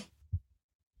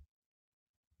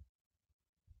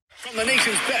 From the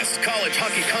nation's best college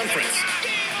hockey conference,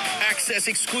 access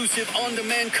exclusive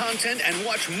on-demand content and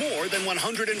watch more than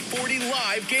 140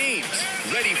 live games.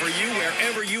 Ready for you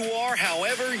wherever you are,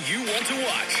 however you want to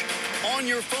watch. On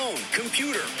your phone,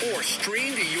 computer, or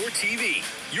stream to your TV.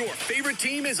 Your favorite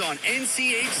team is on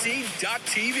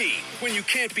NCHC.TV. When you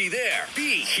can't be there,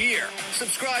 be here.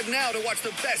 Subscribe now to watch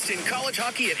the best in college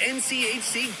hockey at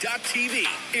NCHC.TV.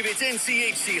 If it's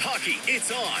NCHC hockey,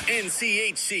 it's on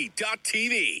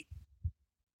NCHC.TV.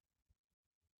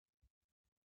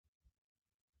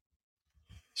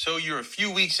 So you're a few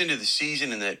weeks into the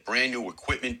season and that brand new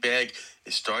equipment bag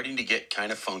is starting to get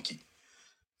kind of funky.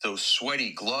 Those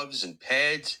sweaty gloves and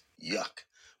pads, yuck.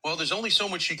 Well, there's only so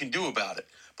much you can do about it.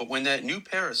 But when that new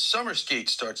pair of summer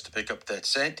skates starts to pick up that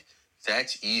scent,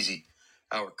 that's easy.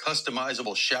 Our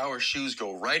customizable shower shoes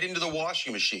go right into the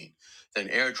washing machine, then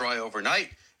air dry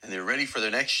overnight, and they're ready for their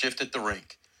next shift at the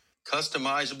rink.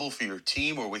 Customizable for your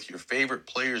team or with your favorite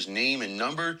player's name and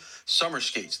number, summer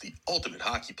skates, the ultimate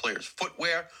hockey player's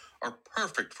footwear, are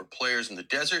perfect for players in the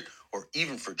desert or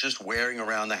even for just wearing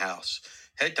around the house.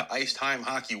 Head to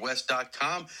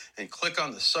IceTimeHockeyWest.com and click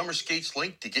on the Summer Skates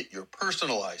link to get your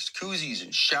personalized koozies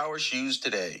and shower shoes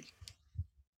today.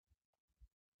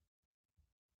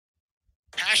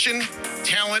 Passion,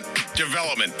 talent,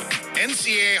 development.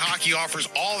 NCAA hockey offers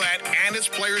all that, and its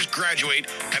players graduate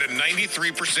at a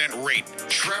 93% rate.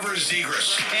 Trevor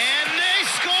Zegras. And they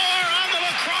score on the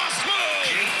lacrosse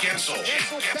move. Jake Gensel.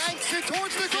 Gensel banks it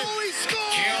towards the goal. He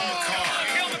scores. Cale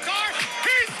Makar.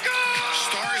 He scores.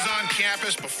 Stars on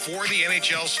campus before the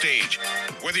NHL stage.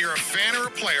 Whether you're a fan or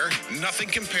a player, nothing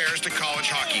compares to college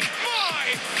hockey.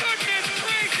 My goodness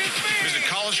gracious me. Visit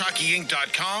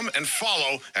collegehockeyinc.com and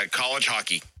follow at College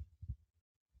Hockey.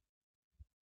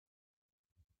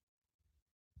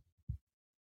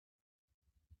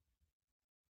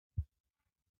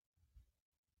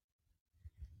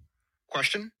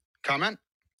 Question? Comment?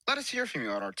 Let us hear from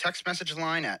you on our text message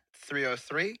line at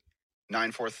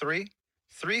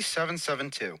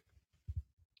 303-943-3772.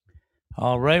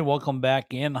 All right, welcome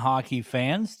back in, hockey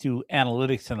fans, to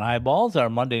Analytics and Eyeballs, our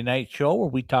Monday night show where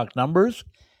we talk numbers,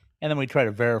 and then we try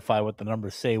to verify what the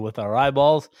numbers say with our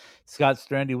eyeballs. Scott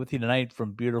Strandy with you tonight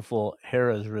from beautiful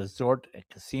Harrah's Resort and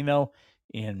Casino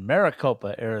in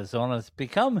Maricopa, Arizona. It's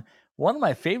become one of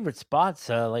my favorite spots.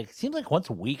 It seems like once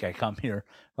a week I come here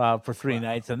for 3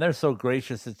 nights, and they're so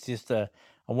gracious. It's just a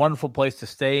wonderful place to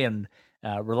stay and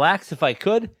relax if I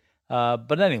could.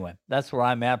 But anyway, that's where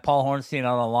I'm at. Paul Hornstein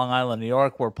out on Long Island, New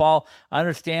York, where, Paul, I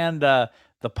understand the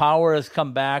power has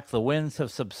come back. The winds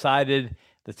have subsided.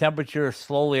 The temperature is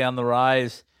slowly on the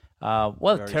rise. What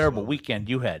Very a terrible slowly. weekend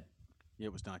you had.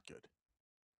 It was not good.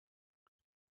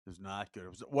 It was not good.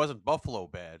 It wasn't Buffalo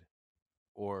bad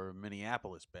or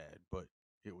Minneapolis bad, but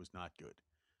it was not good.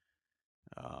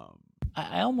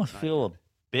 I almost Not feel good.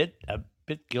 a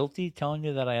bit guilty telling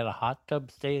you that I had a hot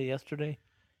tub stay yesterday?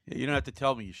 Yeah, you don't have to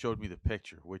tell me. You showed me the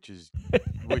picture, which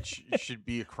should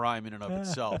be a crime in and of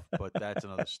itself, but that's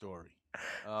another story.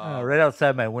 Right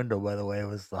outside my window, by the way,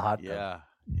 was the hot tub.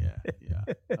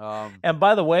 Yeah. And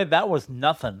by the way, that was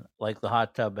nothing like the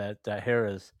hot tub at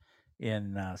Harrah's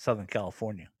in Southern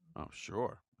California. Oh,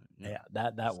 sure. Yeah,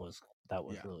 that was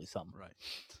Yeah. really something. Right.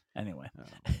 Anyway,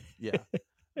 yeah.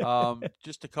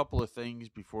 Just a couple of things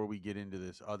before we get into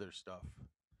this other stuff.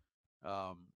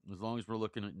 As long as we're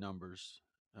looking at numbers,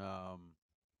 I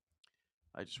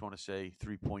just want to say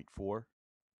 3.4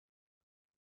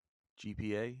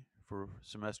 GPA for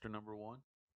semester number 1.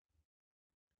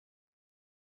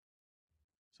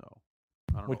 So,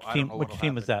 I don't know. Which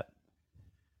team was that?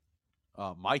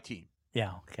 My team.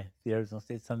 Yeah, okay. The Arizona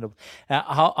State Sun Devils.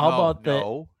 How about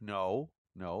the No.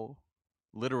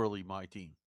 Literally my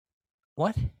team.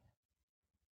 what?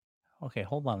 Okay,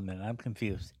 hold on a minute. I'm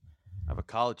confused. I have a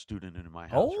college student in my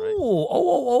house, right?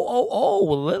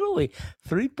 Literally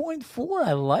 3.4.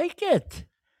 I like it.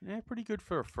 Yeah, pretty good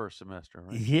for a first semester,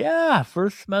 right? Yeah,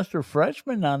 first semester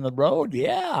freshman on the road.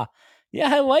 Yeah,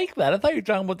 I like that. I thought you were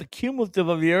talking about the cumulative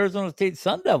of the Arizona State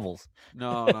Sun Devils.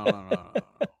 No.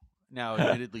 Now,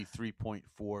 admittedly,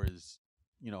 3.4 is,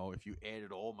 if you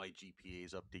added all my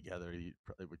GPAs up together,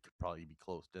 it would probably be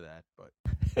close to that. But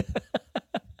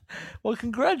Well,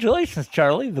 congratulations,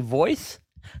 Charlie, the voice.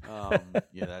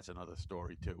 yeah, that's another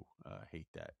story too. Hate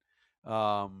that.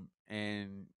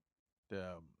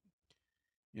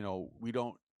 We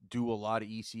don't do a lot of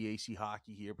ECAC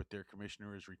hockey here, but their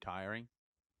commissioner is retiring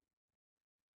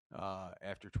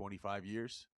after 25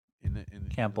 years in the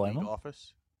blame league him.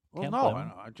 office. Well, Can't no, blame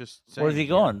him. I'm just saying. Where's he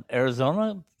going?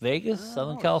 Arizona, Vegas, I don't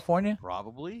Southern know, California?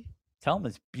 Probably. Tell him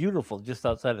it's beautiful just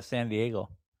outside of San Diego.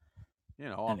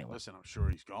 Anyway. Listen, I'm sure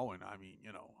he's going.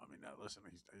 Listen,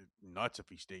 he's nuts if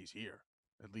he stays here,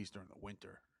 at least during the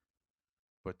winter.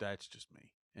 But that's just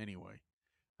me. Anyway,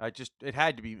 I just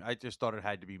thought it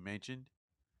had to be mentioned.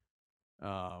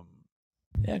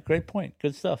 Yeah, great point.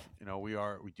 Good stuff. We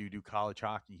do college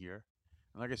hockey here.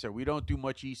 And like I said, we don't do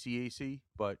much ECAC,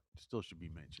 but still should be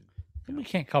mentioned. We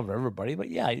can't cover everybody, but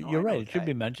yeah, you're right. It should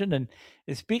be mentioned. And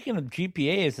speaking of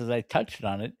GPAs, as I touched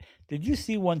on it, did you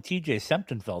see one TJ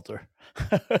Semptenfelter?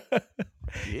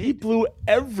 He blew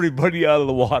everybody out of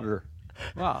the water.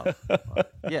 Wow.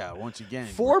 Yeah, once again.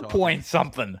 4 point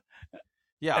something.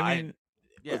 Yeah, I mean,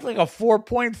 it's like a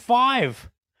 4.5.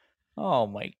 Oh,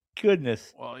 my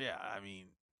goodness. Well, yeah, I mean.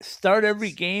 Start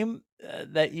every game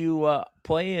that you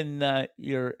play in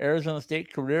your Arizona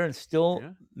State career and still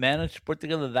manage to put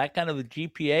together that kind of a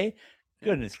GPA.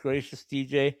 Goodness gracious,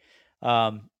 TJ.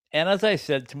 And as I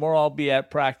said, tomorrow I'll be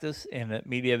at practice and at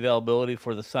media availability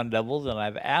for the Sun Devils, and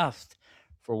I've asked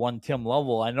for one Tim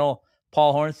Lovell. I know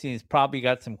Paul Hornstein's probably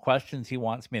got some questions he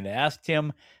wants me to ask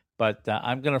Tim, but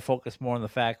I'm going to focus more on the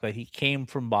fact that he came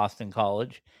from Boston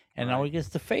College, and now he gets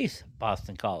to face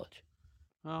Boston College.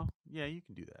 Well, yeah, you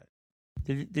can do that.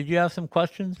 Did you have some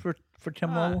questions for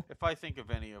Tim Lovell? If I think of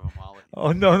any of them, I'll let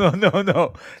you know.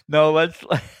 Oh, no. Let's.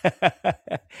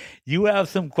 You have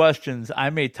some questions. I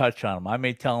may touch on them. I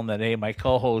may tell him that, hey, my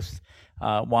co-host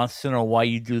wants to know why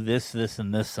you do this,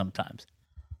 and this sometimes.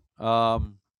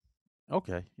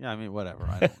 Okay. Yeah, I mean, whatever.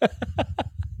 I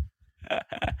don't.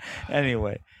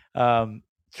 Anyway,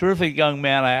 terrific young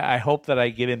man. I hope that I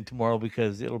get him tomorrow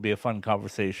because it'll be a fun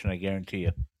conversation. I guarantee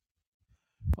you.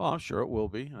 Well, I'm sure it will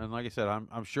be. And like I said,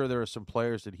 I'm sure there are some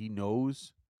players that he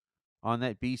knows on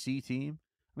that BC team.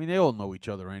 I mean, they all know each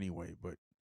other anyway, but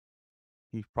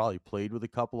he probably played with a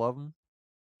couple of them.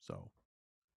 So.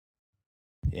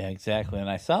 Yeah, exactly.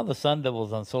 And I saw the Sun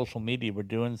Devils on social media were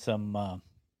doing some,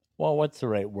 what's the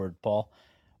right word, Paul?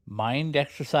 Mind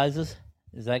exercises.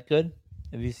 Is that good?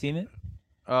 Have you seen it?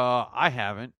 I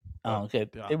haven't. Oh, okay.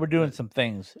 They were doing some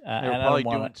things. They were probably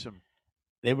doing some.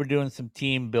 They were doing some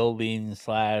team building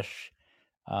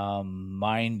 /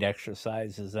 mind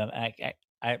exercises, and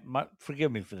I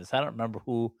forgive me for this. I don't remember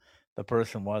who the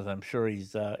person was. I'm sure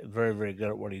he's very, very good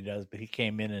at what he does, but he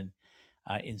came in and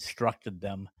instructed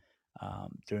them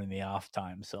during the off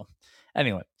time. So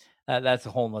anyway, that's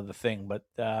a whole other thing. But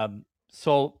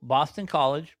so Boston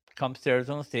College comes to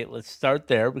Arizona State. Let's start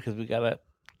there because we got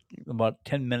about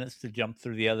 10 minutes to jump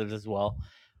through the others as well.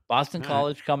 Boston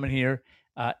College coming here.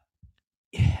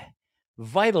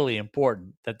 Vitally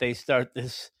important that they start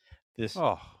this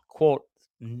quote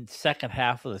second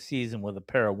half of the season with a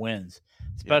pair of wins,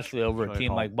 especially over a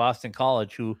team like Boston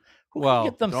College who can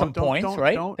get them some points,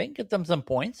 right? They can get them some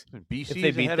points BC if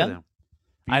they beat them.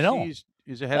 BC I know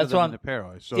is ahead of them in the pair.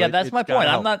 So that's my point.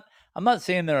 I'm not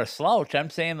saying they're a slouch. I'm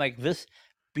saying like this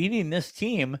beating this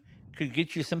team could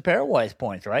get you some pairwise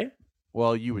points, right?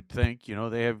 Well, you would think.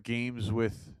 They have games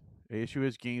with ASU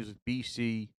has games with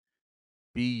BC,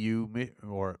 BU,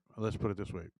 or let's put it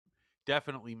this way,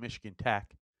 definitely Michigan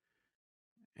Tech,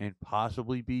 and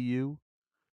possibly BU.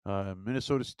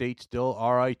 Minnesota State still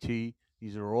RIT.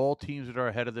 These are all teams that are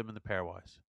ahead of them in the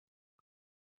pairwise.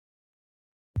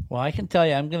 Well, I can tell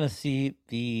you, I'm going to see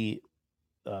the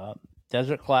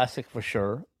Desert Classic for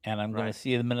sure, and I'm going to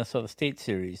see the Minnesota State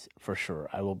series for sure.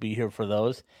 I will be here for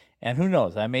those, and who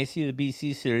knows, I may see the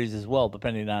BC series as well,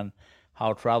 depending on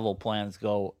how travel plans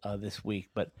go this week.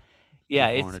 But yeah,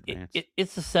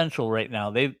 it's essential right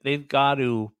now. They've got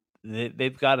to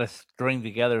string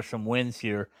together some wins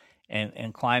here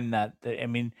and climb that. I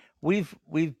mean, we've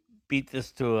beat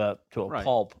this to a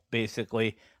pulp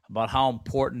basically about how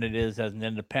important it is as an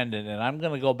independent. And I'm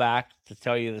going to go back to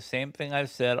tell you the same thing I've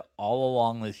said all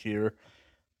along this year.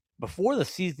 Before the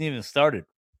season even started,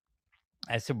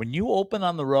 I said, when you open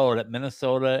on the road at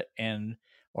Minnesota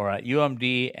or at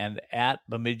UMD and at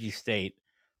Bemidji State,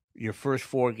 your first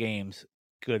 4 games,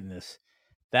 goodness,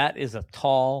 that is a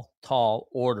tall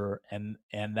order. And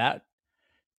that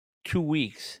 2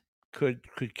 weeks could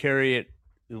carry it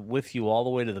with you all the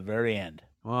way to the very end.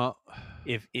 Well,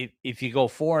 if you go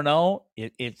 4-0,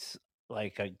 it's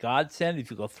like a godsend.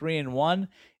 If you go 3-1,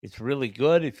 it's really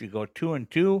good. If you go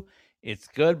 2-2, it's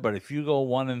good. But if you go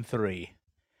 1-3,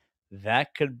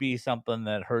 that could be something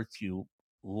that hurts you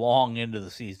long into the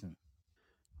season.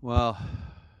 Well,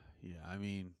 yeah, I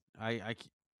mean,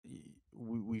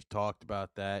 we've talked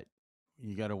about that.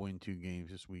 You got to win 2 games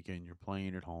this weekend. You're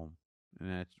playing at home, and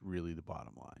that's really the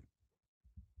bottom line.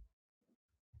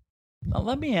 Now,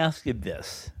 let me ask you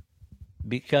this,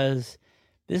 because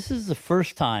this is the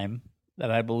first time that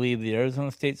I believe the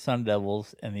Arizona State Sun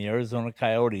Devils and the Arizona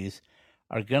Coyotes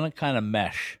are going to kind of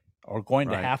mesh, or going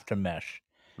to have to mesh.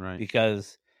 Right.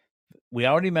 Because we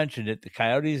already mentioned it, the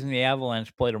Coyotes and the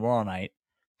Avalanche play tomorrow night.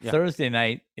 Yeah. Thursday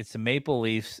night, it's the Maple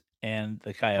Leafs and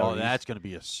the Coyotes. Oh, that's going to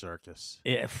be a circus.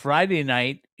 Friday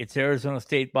night, it's Arizona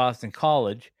State, Boston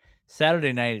College.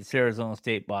 Saturday night, it's Arizona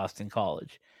State, Boston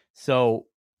College. So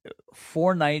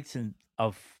 4 nights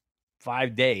of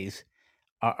 5 days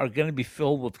are going to be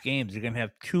filled with games. You're going to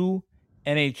have 2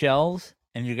 NHLs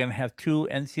and you're going to have 2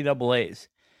 NCAAs.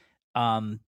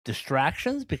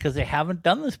 Distractions, because they haven't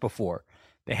done this before.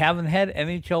 They haven't had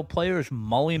NHL players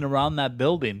mulling around that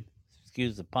building.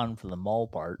 Excuse the pun for the mull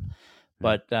part.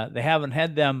 But they haven't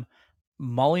had them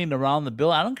mulling around the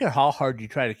building. I don't care how hard you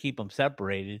try to keep them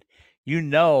separated.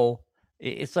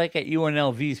 It's like at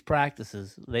UNLV's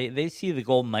practices. They see the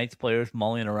Golden Knights players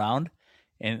mulling around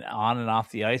and on and off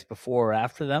the ice before or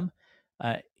after them.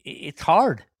 It's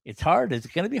hard. It's hard. It's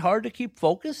going to be hard to keep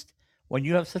focused when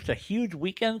you have such a huge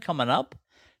weekend coming up,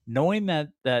 knowing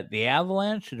that the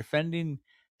Avalanche are defending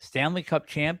Stanley Cup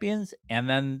champions, and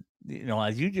then,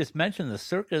 as you just mentioned, the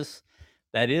circus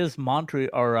that is Montreal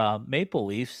or Maple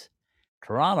Leafs,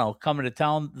 Toronto, coming to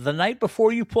town the night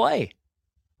before you play.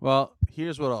 Well,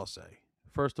 here's what I'll say.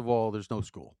 First of all, there's no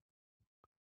school.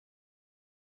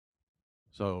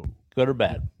 So good or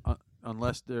bad?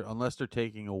 Unless they're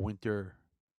taking a winter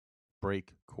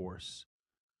break course,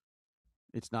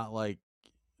 it's not like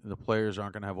the players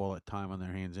aren't going to have all that time on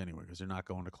their hands anyway, because they're not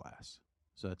going to class.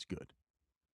 So that's good.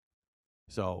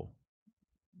 So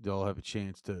they'll have a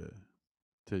chance to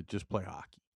just play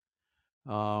hockey.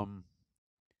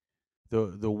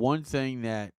 The one thing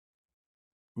that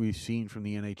we've seen from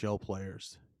the NHL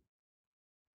players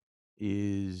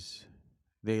is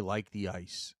they like the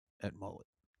ice at Mullet.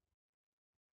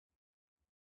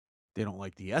 They don't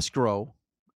like the escrow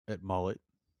at Mullet,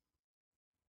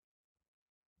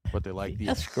 but they like the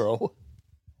escrow.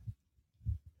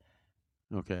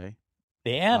 Okay.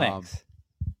 The annex,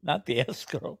 not the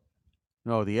escrow.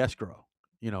 No, the escrow.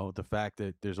 The fact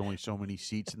that there's only so many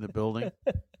seats in the building.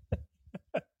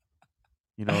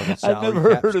 The I've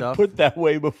never heard it put that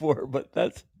way before, but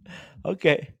that's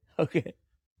okay. Okay.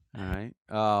 All right.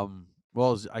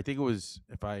 Well, I think it was,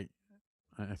 I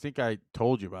think I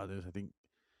told you about this. I think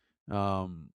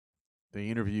they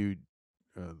interviewed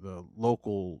the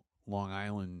local Long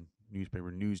Island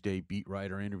newspaper, Newsday beat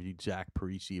writer, interviewed Zach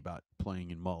Parisi about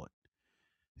playing in Mullet.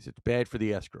 He said it's bad for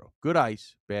the escrow. Good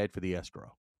ice, bad for the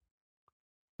escrow.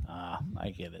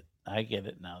 I get it. I get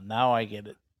it now. Now I get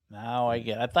it.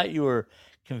 I thought you were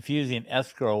confusing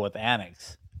escrow with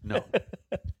annex. No.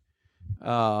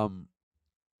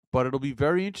 But it'll be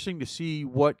very interesting to see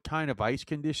what kind of ice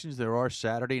conditions there are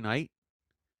Saturday night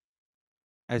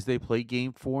as they play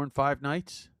game 4 and 5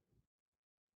 nights.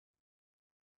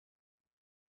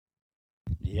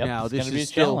 Yep, now, it's going to be a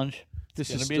challenge. this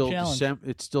gonna is be a still challenge.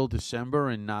 It's still December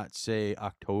and not say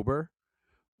October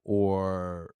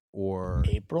or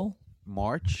April.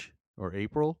 March or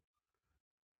April,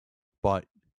 but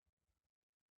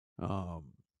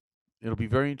it'll be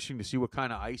very interesting to see what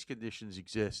kind of ice conditions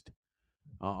exist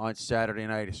on Saturday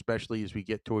night, especially as we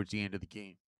get towards the end of the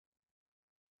game,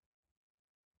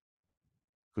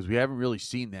 because we haven't really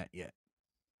seen that yet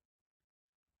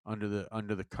under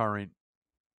the current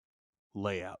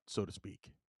layout, so to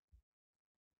speak.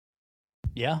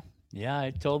 Yeah,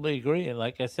 I totally agree.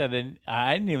 Like I said, and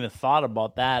I hadn't even thought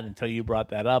about that until you brought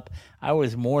that up. I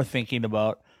was more thinking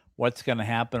about what's going to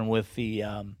happen with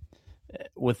the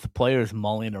players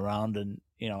mulling around, and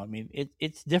I mean,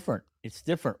 it's different. It's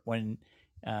different when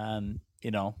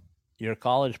you're a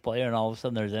college player, and all of a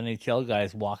sudden there's NHL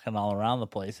guys walking all around the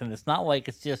place, and it's not like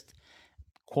it's just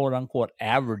quote unquote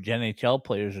average NHL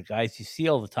players or guys you see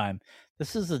all the time.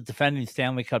 This is the defending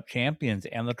Stanley Cup champions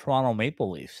and the Toronto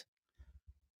Maple Leafs.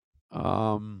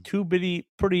 Two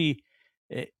pretty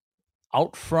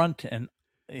out front and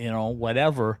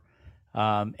whatever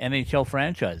NHL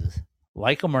franchises,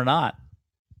 like them or not.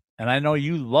 And I know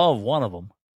you love one of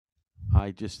them.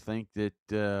 I just think that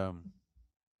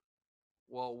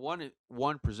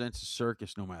one presents a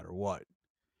circus no matter what,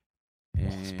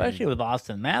 especially with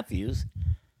Austin Matthews.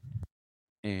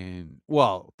 And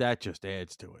well, that just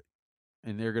adds to it.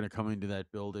 And they're going to come into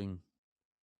that building,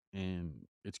 and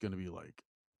it's going to be like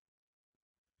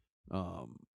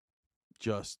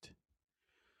just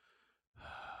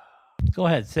go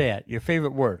ahead, say it. Your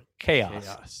favorite word: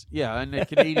 chaos. Yeah, and the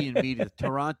Canadian media,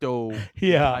 Toronto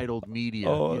titled media.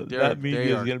 Oh, that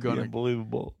media is going to be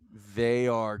unbelievable. They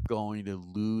are going to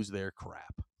lose their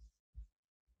crap.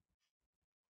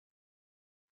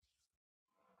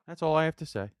 That's all I have to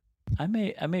say. I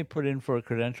may put in for a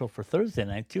credential for Thursday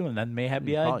night too, and then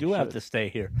maybe I do have to stay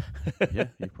here. Yeah,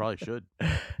 you probably should.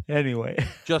 Anyway,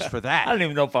 just for that, I don't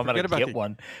even know if I'm going to get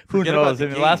one. Who knows? I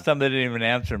mean, last time they didn't even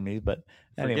answer me, but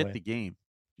anyway, forget the game.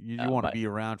 You want to be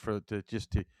around to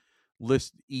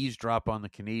eavesdrop on the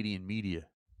Canadian media.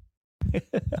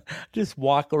 Just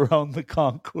walk around the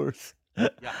concourse.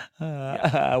 Yeah.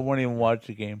 I won't even watch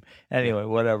the game. Anyway,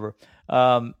 whatever.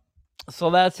 So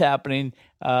that's happening.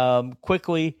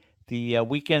 Quickly, the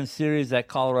weekend series at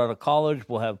Colorado College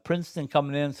will have Princeton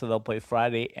coming in, so they'll play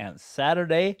Friday and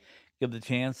Saturday. Give the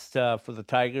chance for the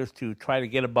Tigers to try to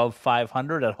get above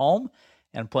 500 at home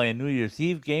and play a New Year's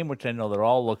Eve game, which I know they're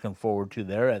all looking forward to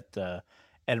there at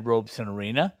Ed Robson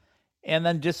Arena. And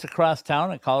then just across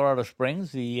town at Colorado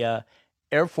Springs, the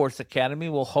Air Force Academy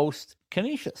will host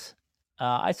Canisius.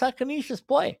 I saw Canisius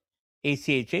play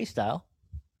ACHA style.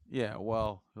 Yeah,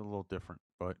 well, a little different,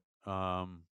 but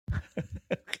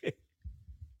okay.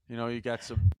 You got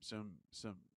some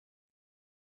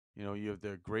you have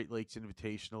the Great Lakes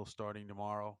Invitational starting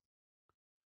tomorrow.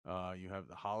 You have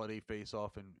the holiday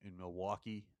face-off in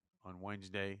Milwaukee on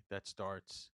Wednesday. That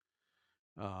starts.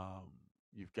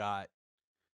 You've got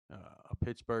a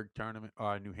Pittsburgh tournament,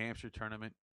 New Hampshire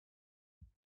tournament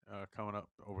coming up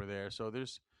over there. So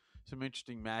there's some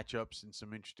interesting matchups and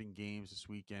some interesting games this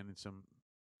weekend, and some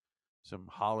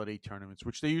holiday tournaments,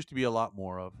 which there used to be a lot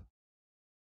more of.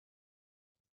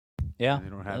 Yeah, and they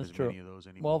don't have as many of those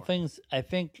anymore. Well, I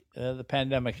think the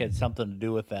pandemic had something to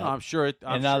do with that. No, I'm sure it.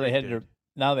 Now they had to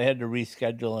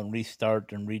reschedule and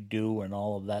restart and redo and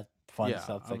all of that fun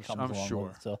stuff that comes along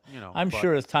with it. So I'm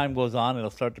sure as time goes on, it'll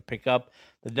start to pick up.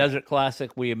 The Desert Classic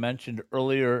we mentioned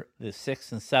earlier, the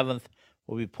 6th and 7th,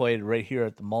 will be played right here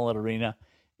at the Mullet Arena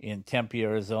in Tempe,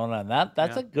 Arizona, and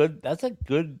that's a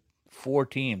good 4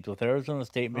 teams with Arizona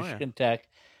State, Michigan Tech,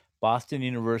 Boston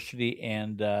University,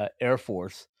 and Air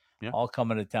Force all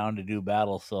coming to town to do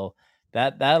battle. So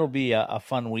that'll be a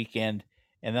fun weekend.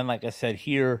 And then, like I said,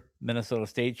 here Minnesota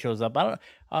State shows up.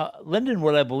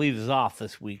 Lindenwood, I believe, is off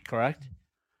this week, correct?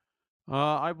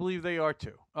 I believe they are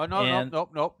too.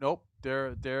 Nope.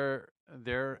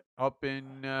 They're up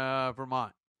in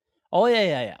Vermont. Oh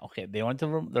yeah. Okay, they're going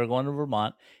to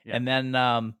Vermont, and then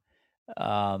the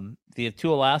 2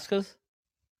 Alaskas.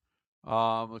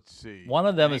 Let's see. One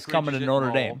of them is coming to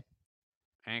Notre Dame.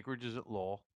 Anchorage is at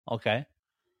Lowell. Okay.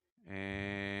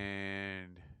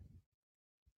 And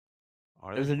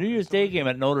there's a New Year's Day game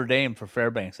at Notre Dame for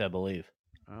Fairbanks, I believe.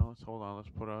 Well, let's hold on. Let's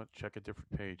check a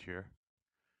different page here.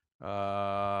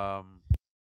 Let's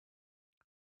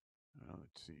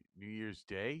see. New Year's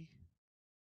Day.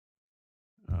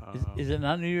 Is it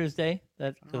not New Year's Day?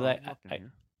 Because I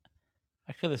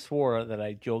could have swore that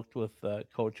I joked with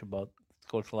Coach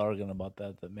Largan about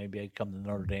that maybe I'd come to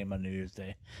Notre Dame on New Year's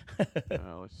Day.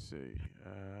 Let's see.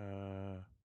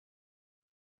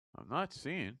 I'm not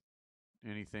seeing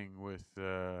anything with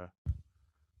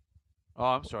Oh,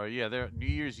 I'm sorry. Yeah, they're New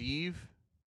Year's Eve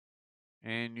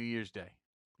and New Year's Day.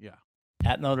 Yeah,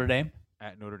 At Notre Dame?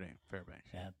 at Notre Dame, Fairbanks.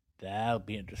 Yeah, that'll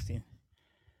be interesting. You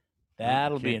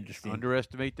That'll be can't interesting.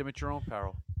 Underestimate them at your own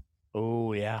peril.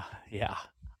 Oh, yeah.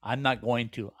 I'm not going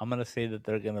to. I'm going to say that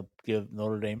they're going to give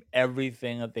Notre Dame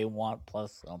everything that they want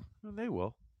plus some. Well, they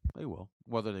will. They will.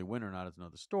 Whether they win or not is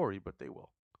another story, but they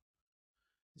will.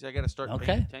 See, I got to start paying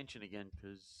Okay. attention again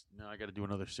because now I got to do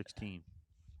another 16.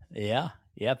 Yeah,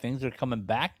 things are coming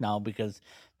back now because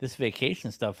this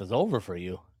vacation stuff is over for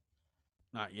you.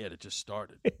 Not yet. It just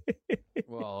started.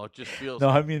 Well, it just feels. No,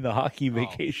 I mean the hockey Oh,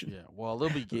 vacation. yeah. Well,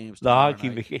 there'll be games. The tomorrow hockey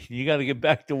night. vacation. You got to get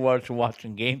back to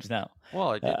watching games now.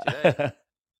 Well, I did today.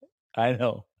 I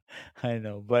know.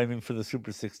 But I mean, for the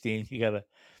Super 16, you got to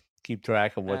keep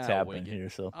track of what's I'll wing happening it. here.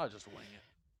 So I'll just wing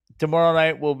it. tomorrow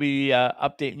night we'll be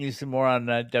updating you some more on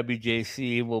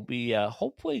WJC. We'll be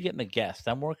hopefully getting a guest.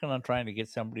 I'm working on trying to get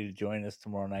somebody to join us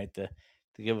tomorrow night to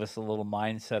give us a little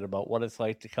mindset about what it's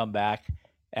like to come back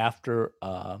after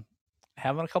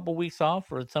having a couple weeks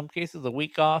off, or in some cases a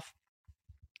week off.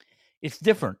 It's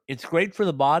different. It's great for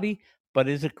the body, but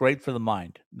is it great for the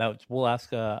mind? Now we'll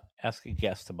ask a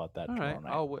guest about that All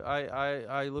tomorrow right. night.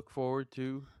 I look forward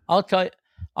to. I'll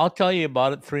tell you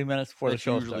about it 3 minutes before the That's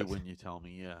show usually starts. when you tell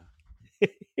me. Yeah.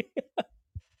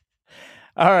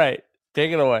 All right,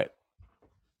 take it away.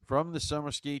 From the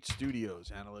Summer Skate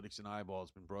Studios, Analytics and Eyeballs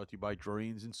been brought to you by Drury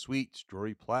Inns and Suites,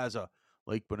 Drury Plaza,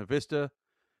 Lake Buena Vista,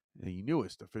 the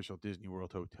newest official Disney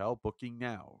World hotel. Booking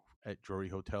now at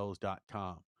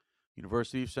druryhotels.com.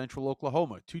 University of Central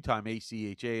Oklahoma, 2-time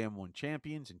ACHA M1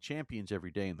 champions and champions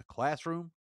every day in the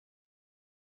classroom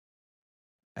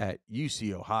at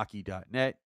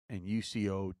ucohockey.net and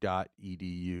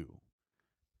uco.edu.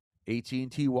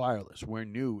 AT&T Wireless, where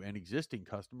new and existing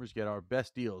customers get our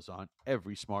best deals on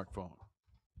every smartphone.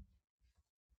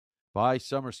 Buy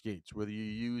Summer Skates, whether you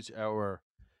use our...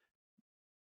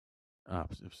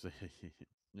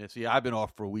 see, I've been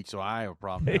off for a week, so I have a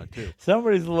problem now, too.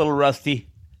 Somebody's a little rusty.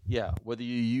 Yeah, whether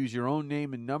you use your own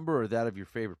name and number or that of your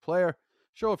favorite player,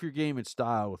 show off your game in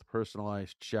style with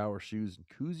personalized shower shoes and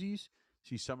koozies.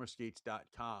 See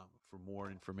summerskates.com for more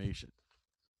information.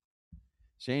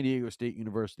 San Diego State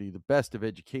University, the best of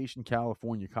education,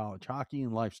 California college hockey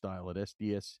and lifestyle at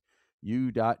sdsu.edu.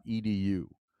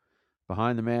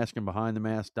 Behind the Mask and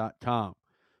behindthemask.com.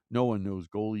 No one knows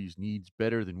goalies' needs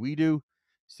better than we do.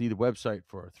 See the website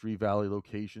for our 3 Valley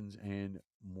locations and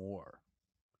more.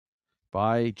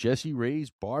 By Jesse Ray's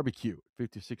Barbecue,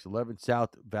 5611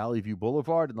 South Valley View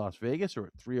Boulevard in Las Vegas, or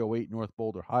at 308 North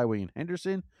Boulder Highway in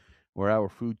Henderson, where our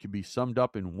food can be summed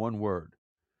up in one word: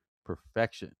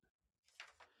 perfection.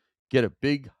 Get a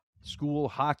big school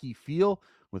hockey feel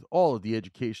with all of the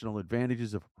educational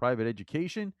advantages of private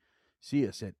education. See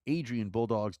us at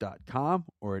adrianbulldogs.com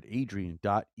or at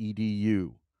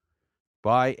adrian.edu.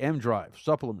 Buy M-Drive,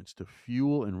 supplements to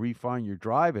fuel and refine your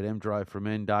drive at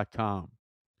mdriveformen.com.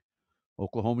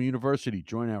 Oklahoma University,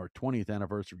 join our 20th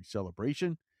anniversary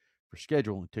celebration. For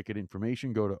schedule and ticket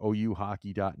information, go to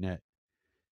ouhockey.net.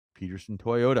 Peterson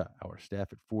Toyota, our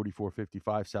staff at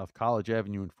 4455 South College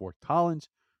Avenue in Fort Collins,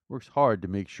 works hard to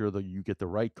make sure that you get the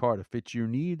right car to fit your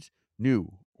needs,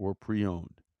 new or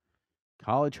pre-owned.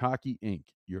 College Hockey Inc.,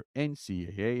 your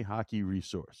NCAA hockey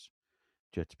resource.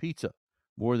 Jets Pizza,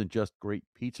 more than just great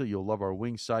pizza, you'll love our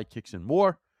wings, sidekicks, and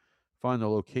more. Find the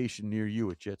location near you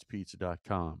at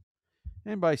jetspizza.com.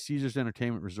 And by Caesars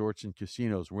Entertainment Resorts and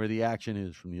Casinos, where the action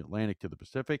is from the Atlantic to the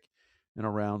Pacific and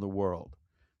around the world.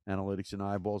 Analytics and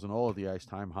Eyeballs and all of the Ice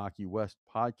Time Hockey West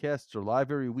podcasts are live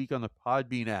every week on the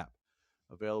Podbean app.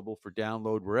 Available for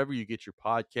download wherever you get your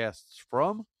podcasts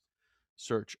from.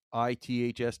 Search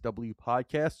ITHSW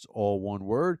Podcasts, all one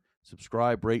word.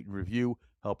 Subscribe, rate, and review.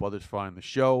 Help others find the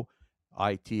show.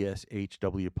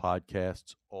 ITSHW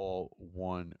Podcasts, all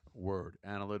one word.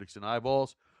 Analytics and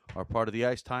Eyeballs are part of the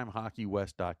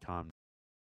IcetimeHockeyWest.com.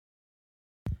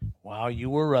 Wow, you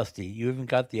were rusty. You even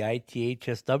got the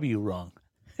ITHSW wrong.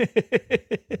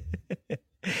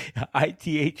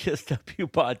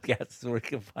 ITHSW podcast is where you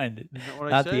can find it, Isn't that what I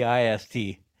not said? the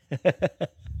IST.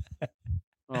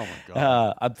 Oh, my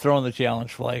God. I'm throwing the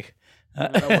challenge flag.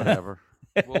 Whatever.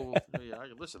 Well, yeah,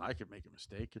 listen, I could make a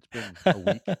mistake. It's been a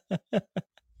week.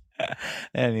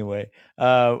 Anyway,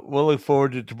 we'll look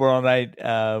forward to tomorrow night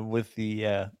with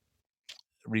the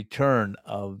return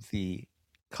of the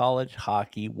College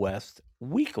Hockey West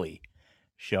Weekly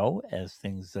show as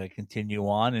things continue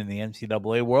on in the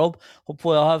NCAA world.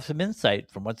 Hopefully I'll have some insight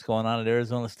from what's going on at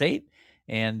Arizona State.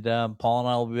 And Paul and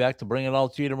I will be back to bring it all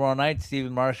to you tomorrow night.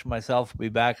 Stephen Marsh and myself will be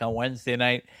back on Wednesday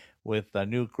night with a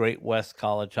new Great West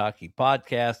College Hockey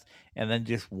podcast. And then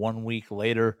just 1 week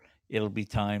later, it'll be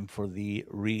time for the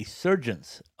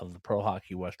resurgence of the Pro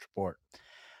Hockey West Report.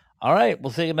 All right,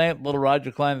 we'll say goodnight. Little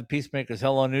Roger Klein, the Peacemakers.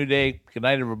 Hello, New Day. Good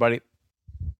night, everybody.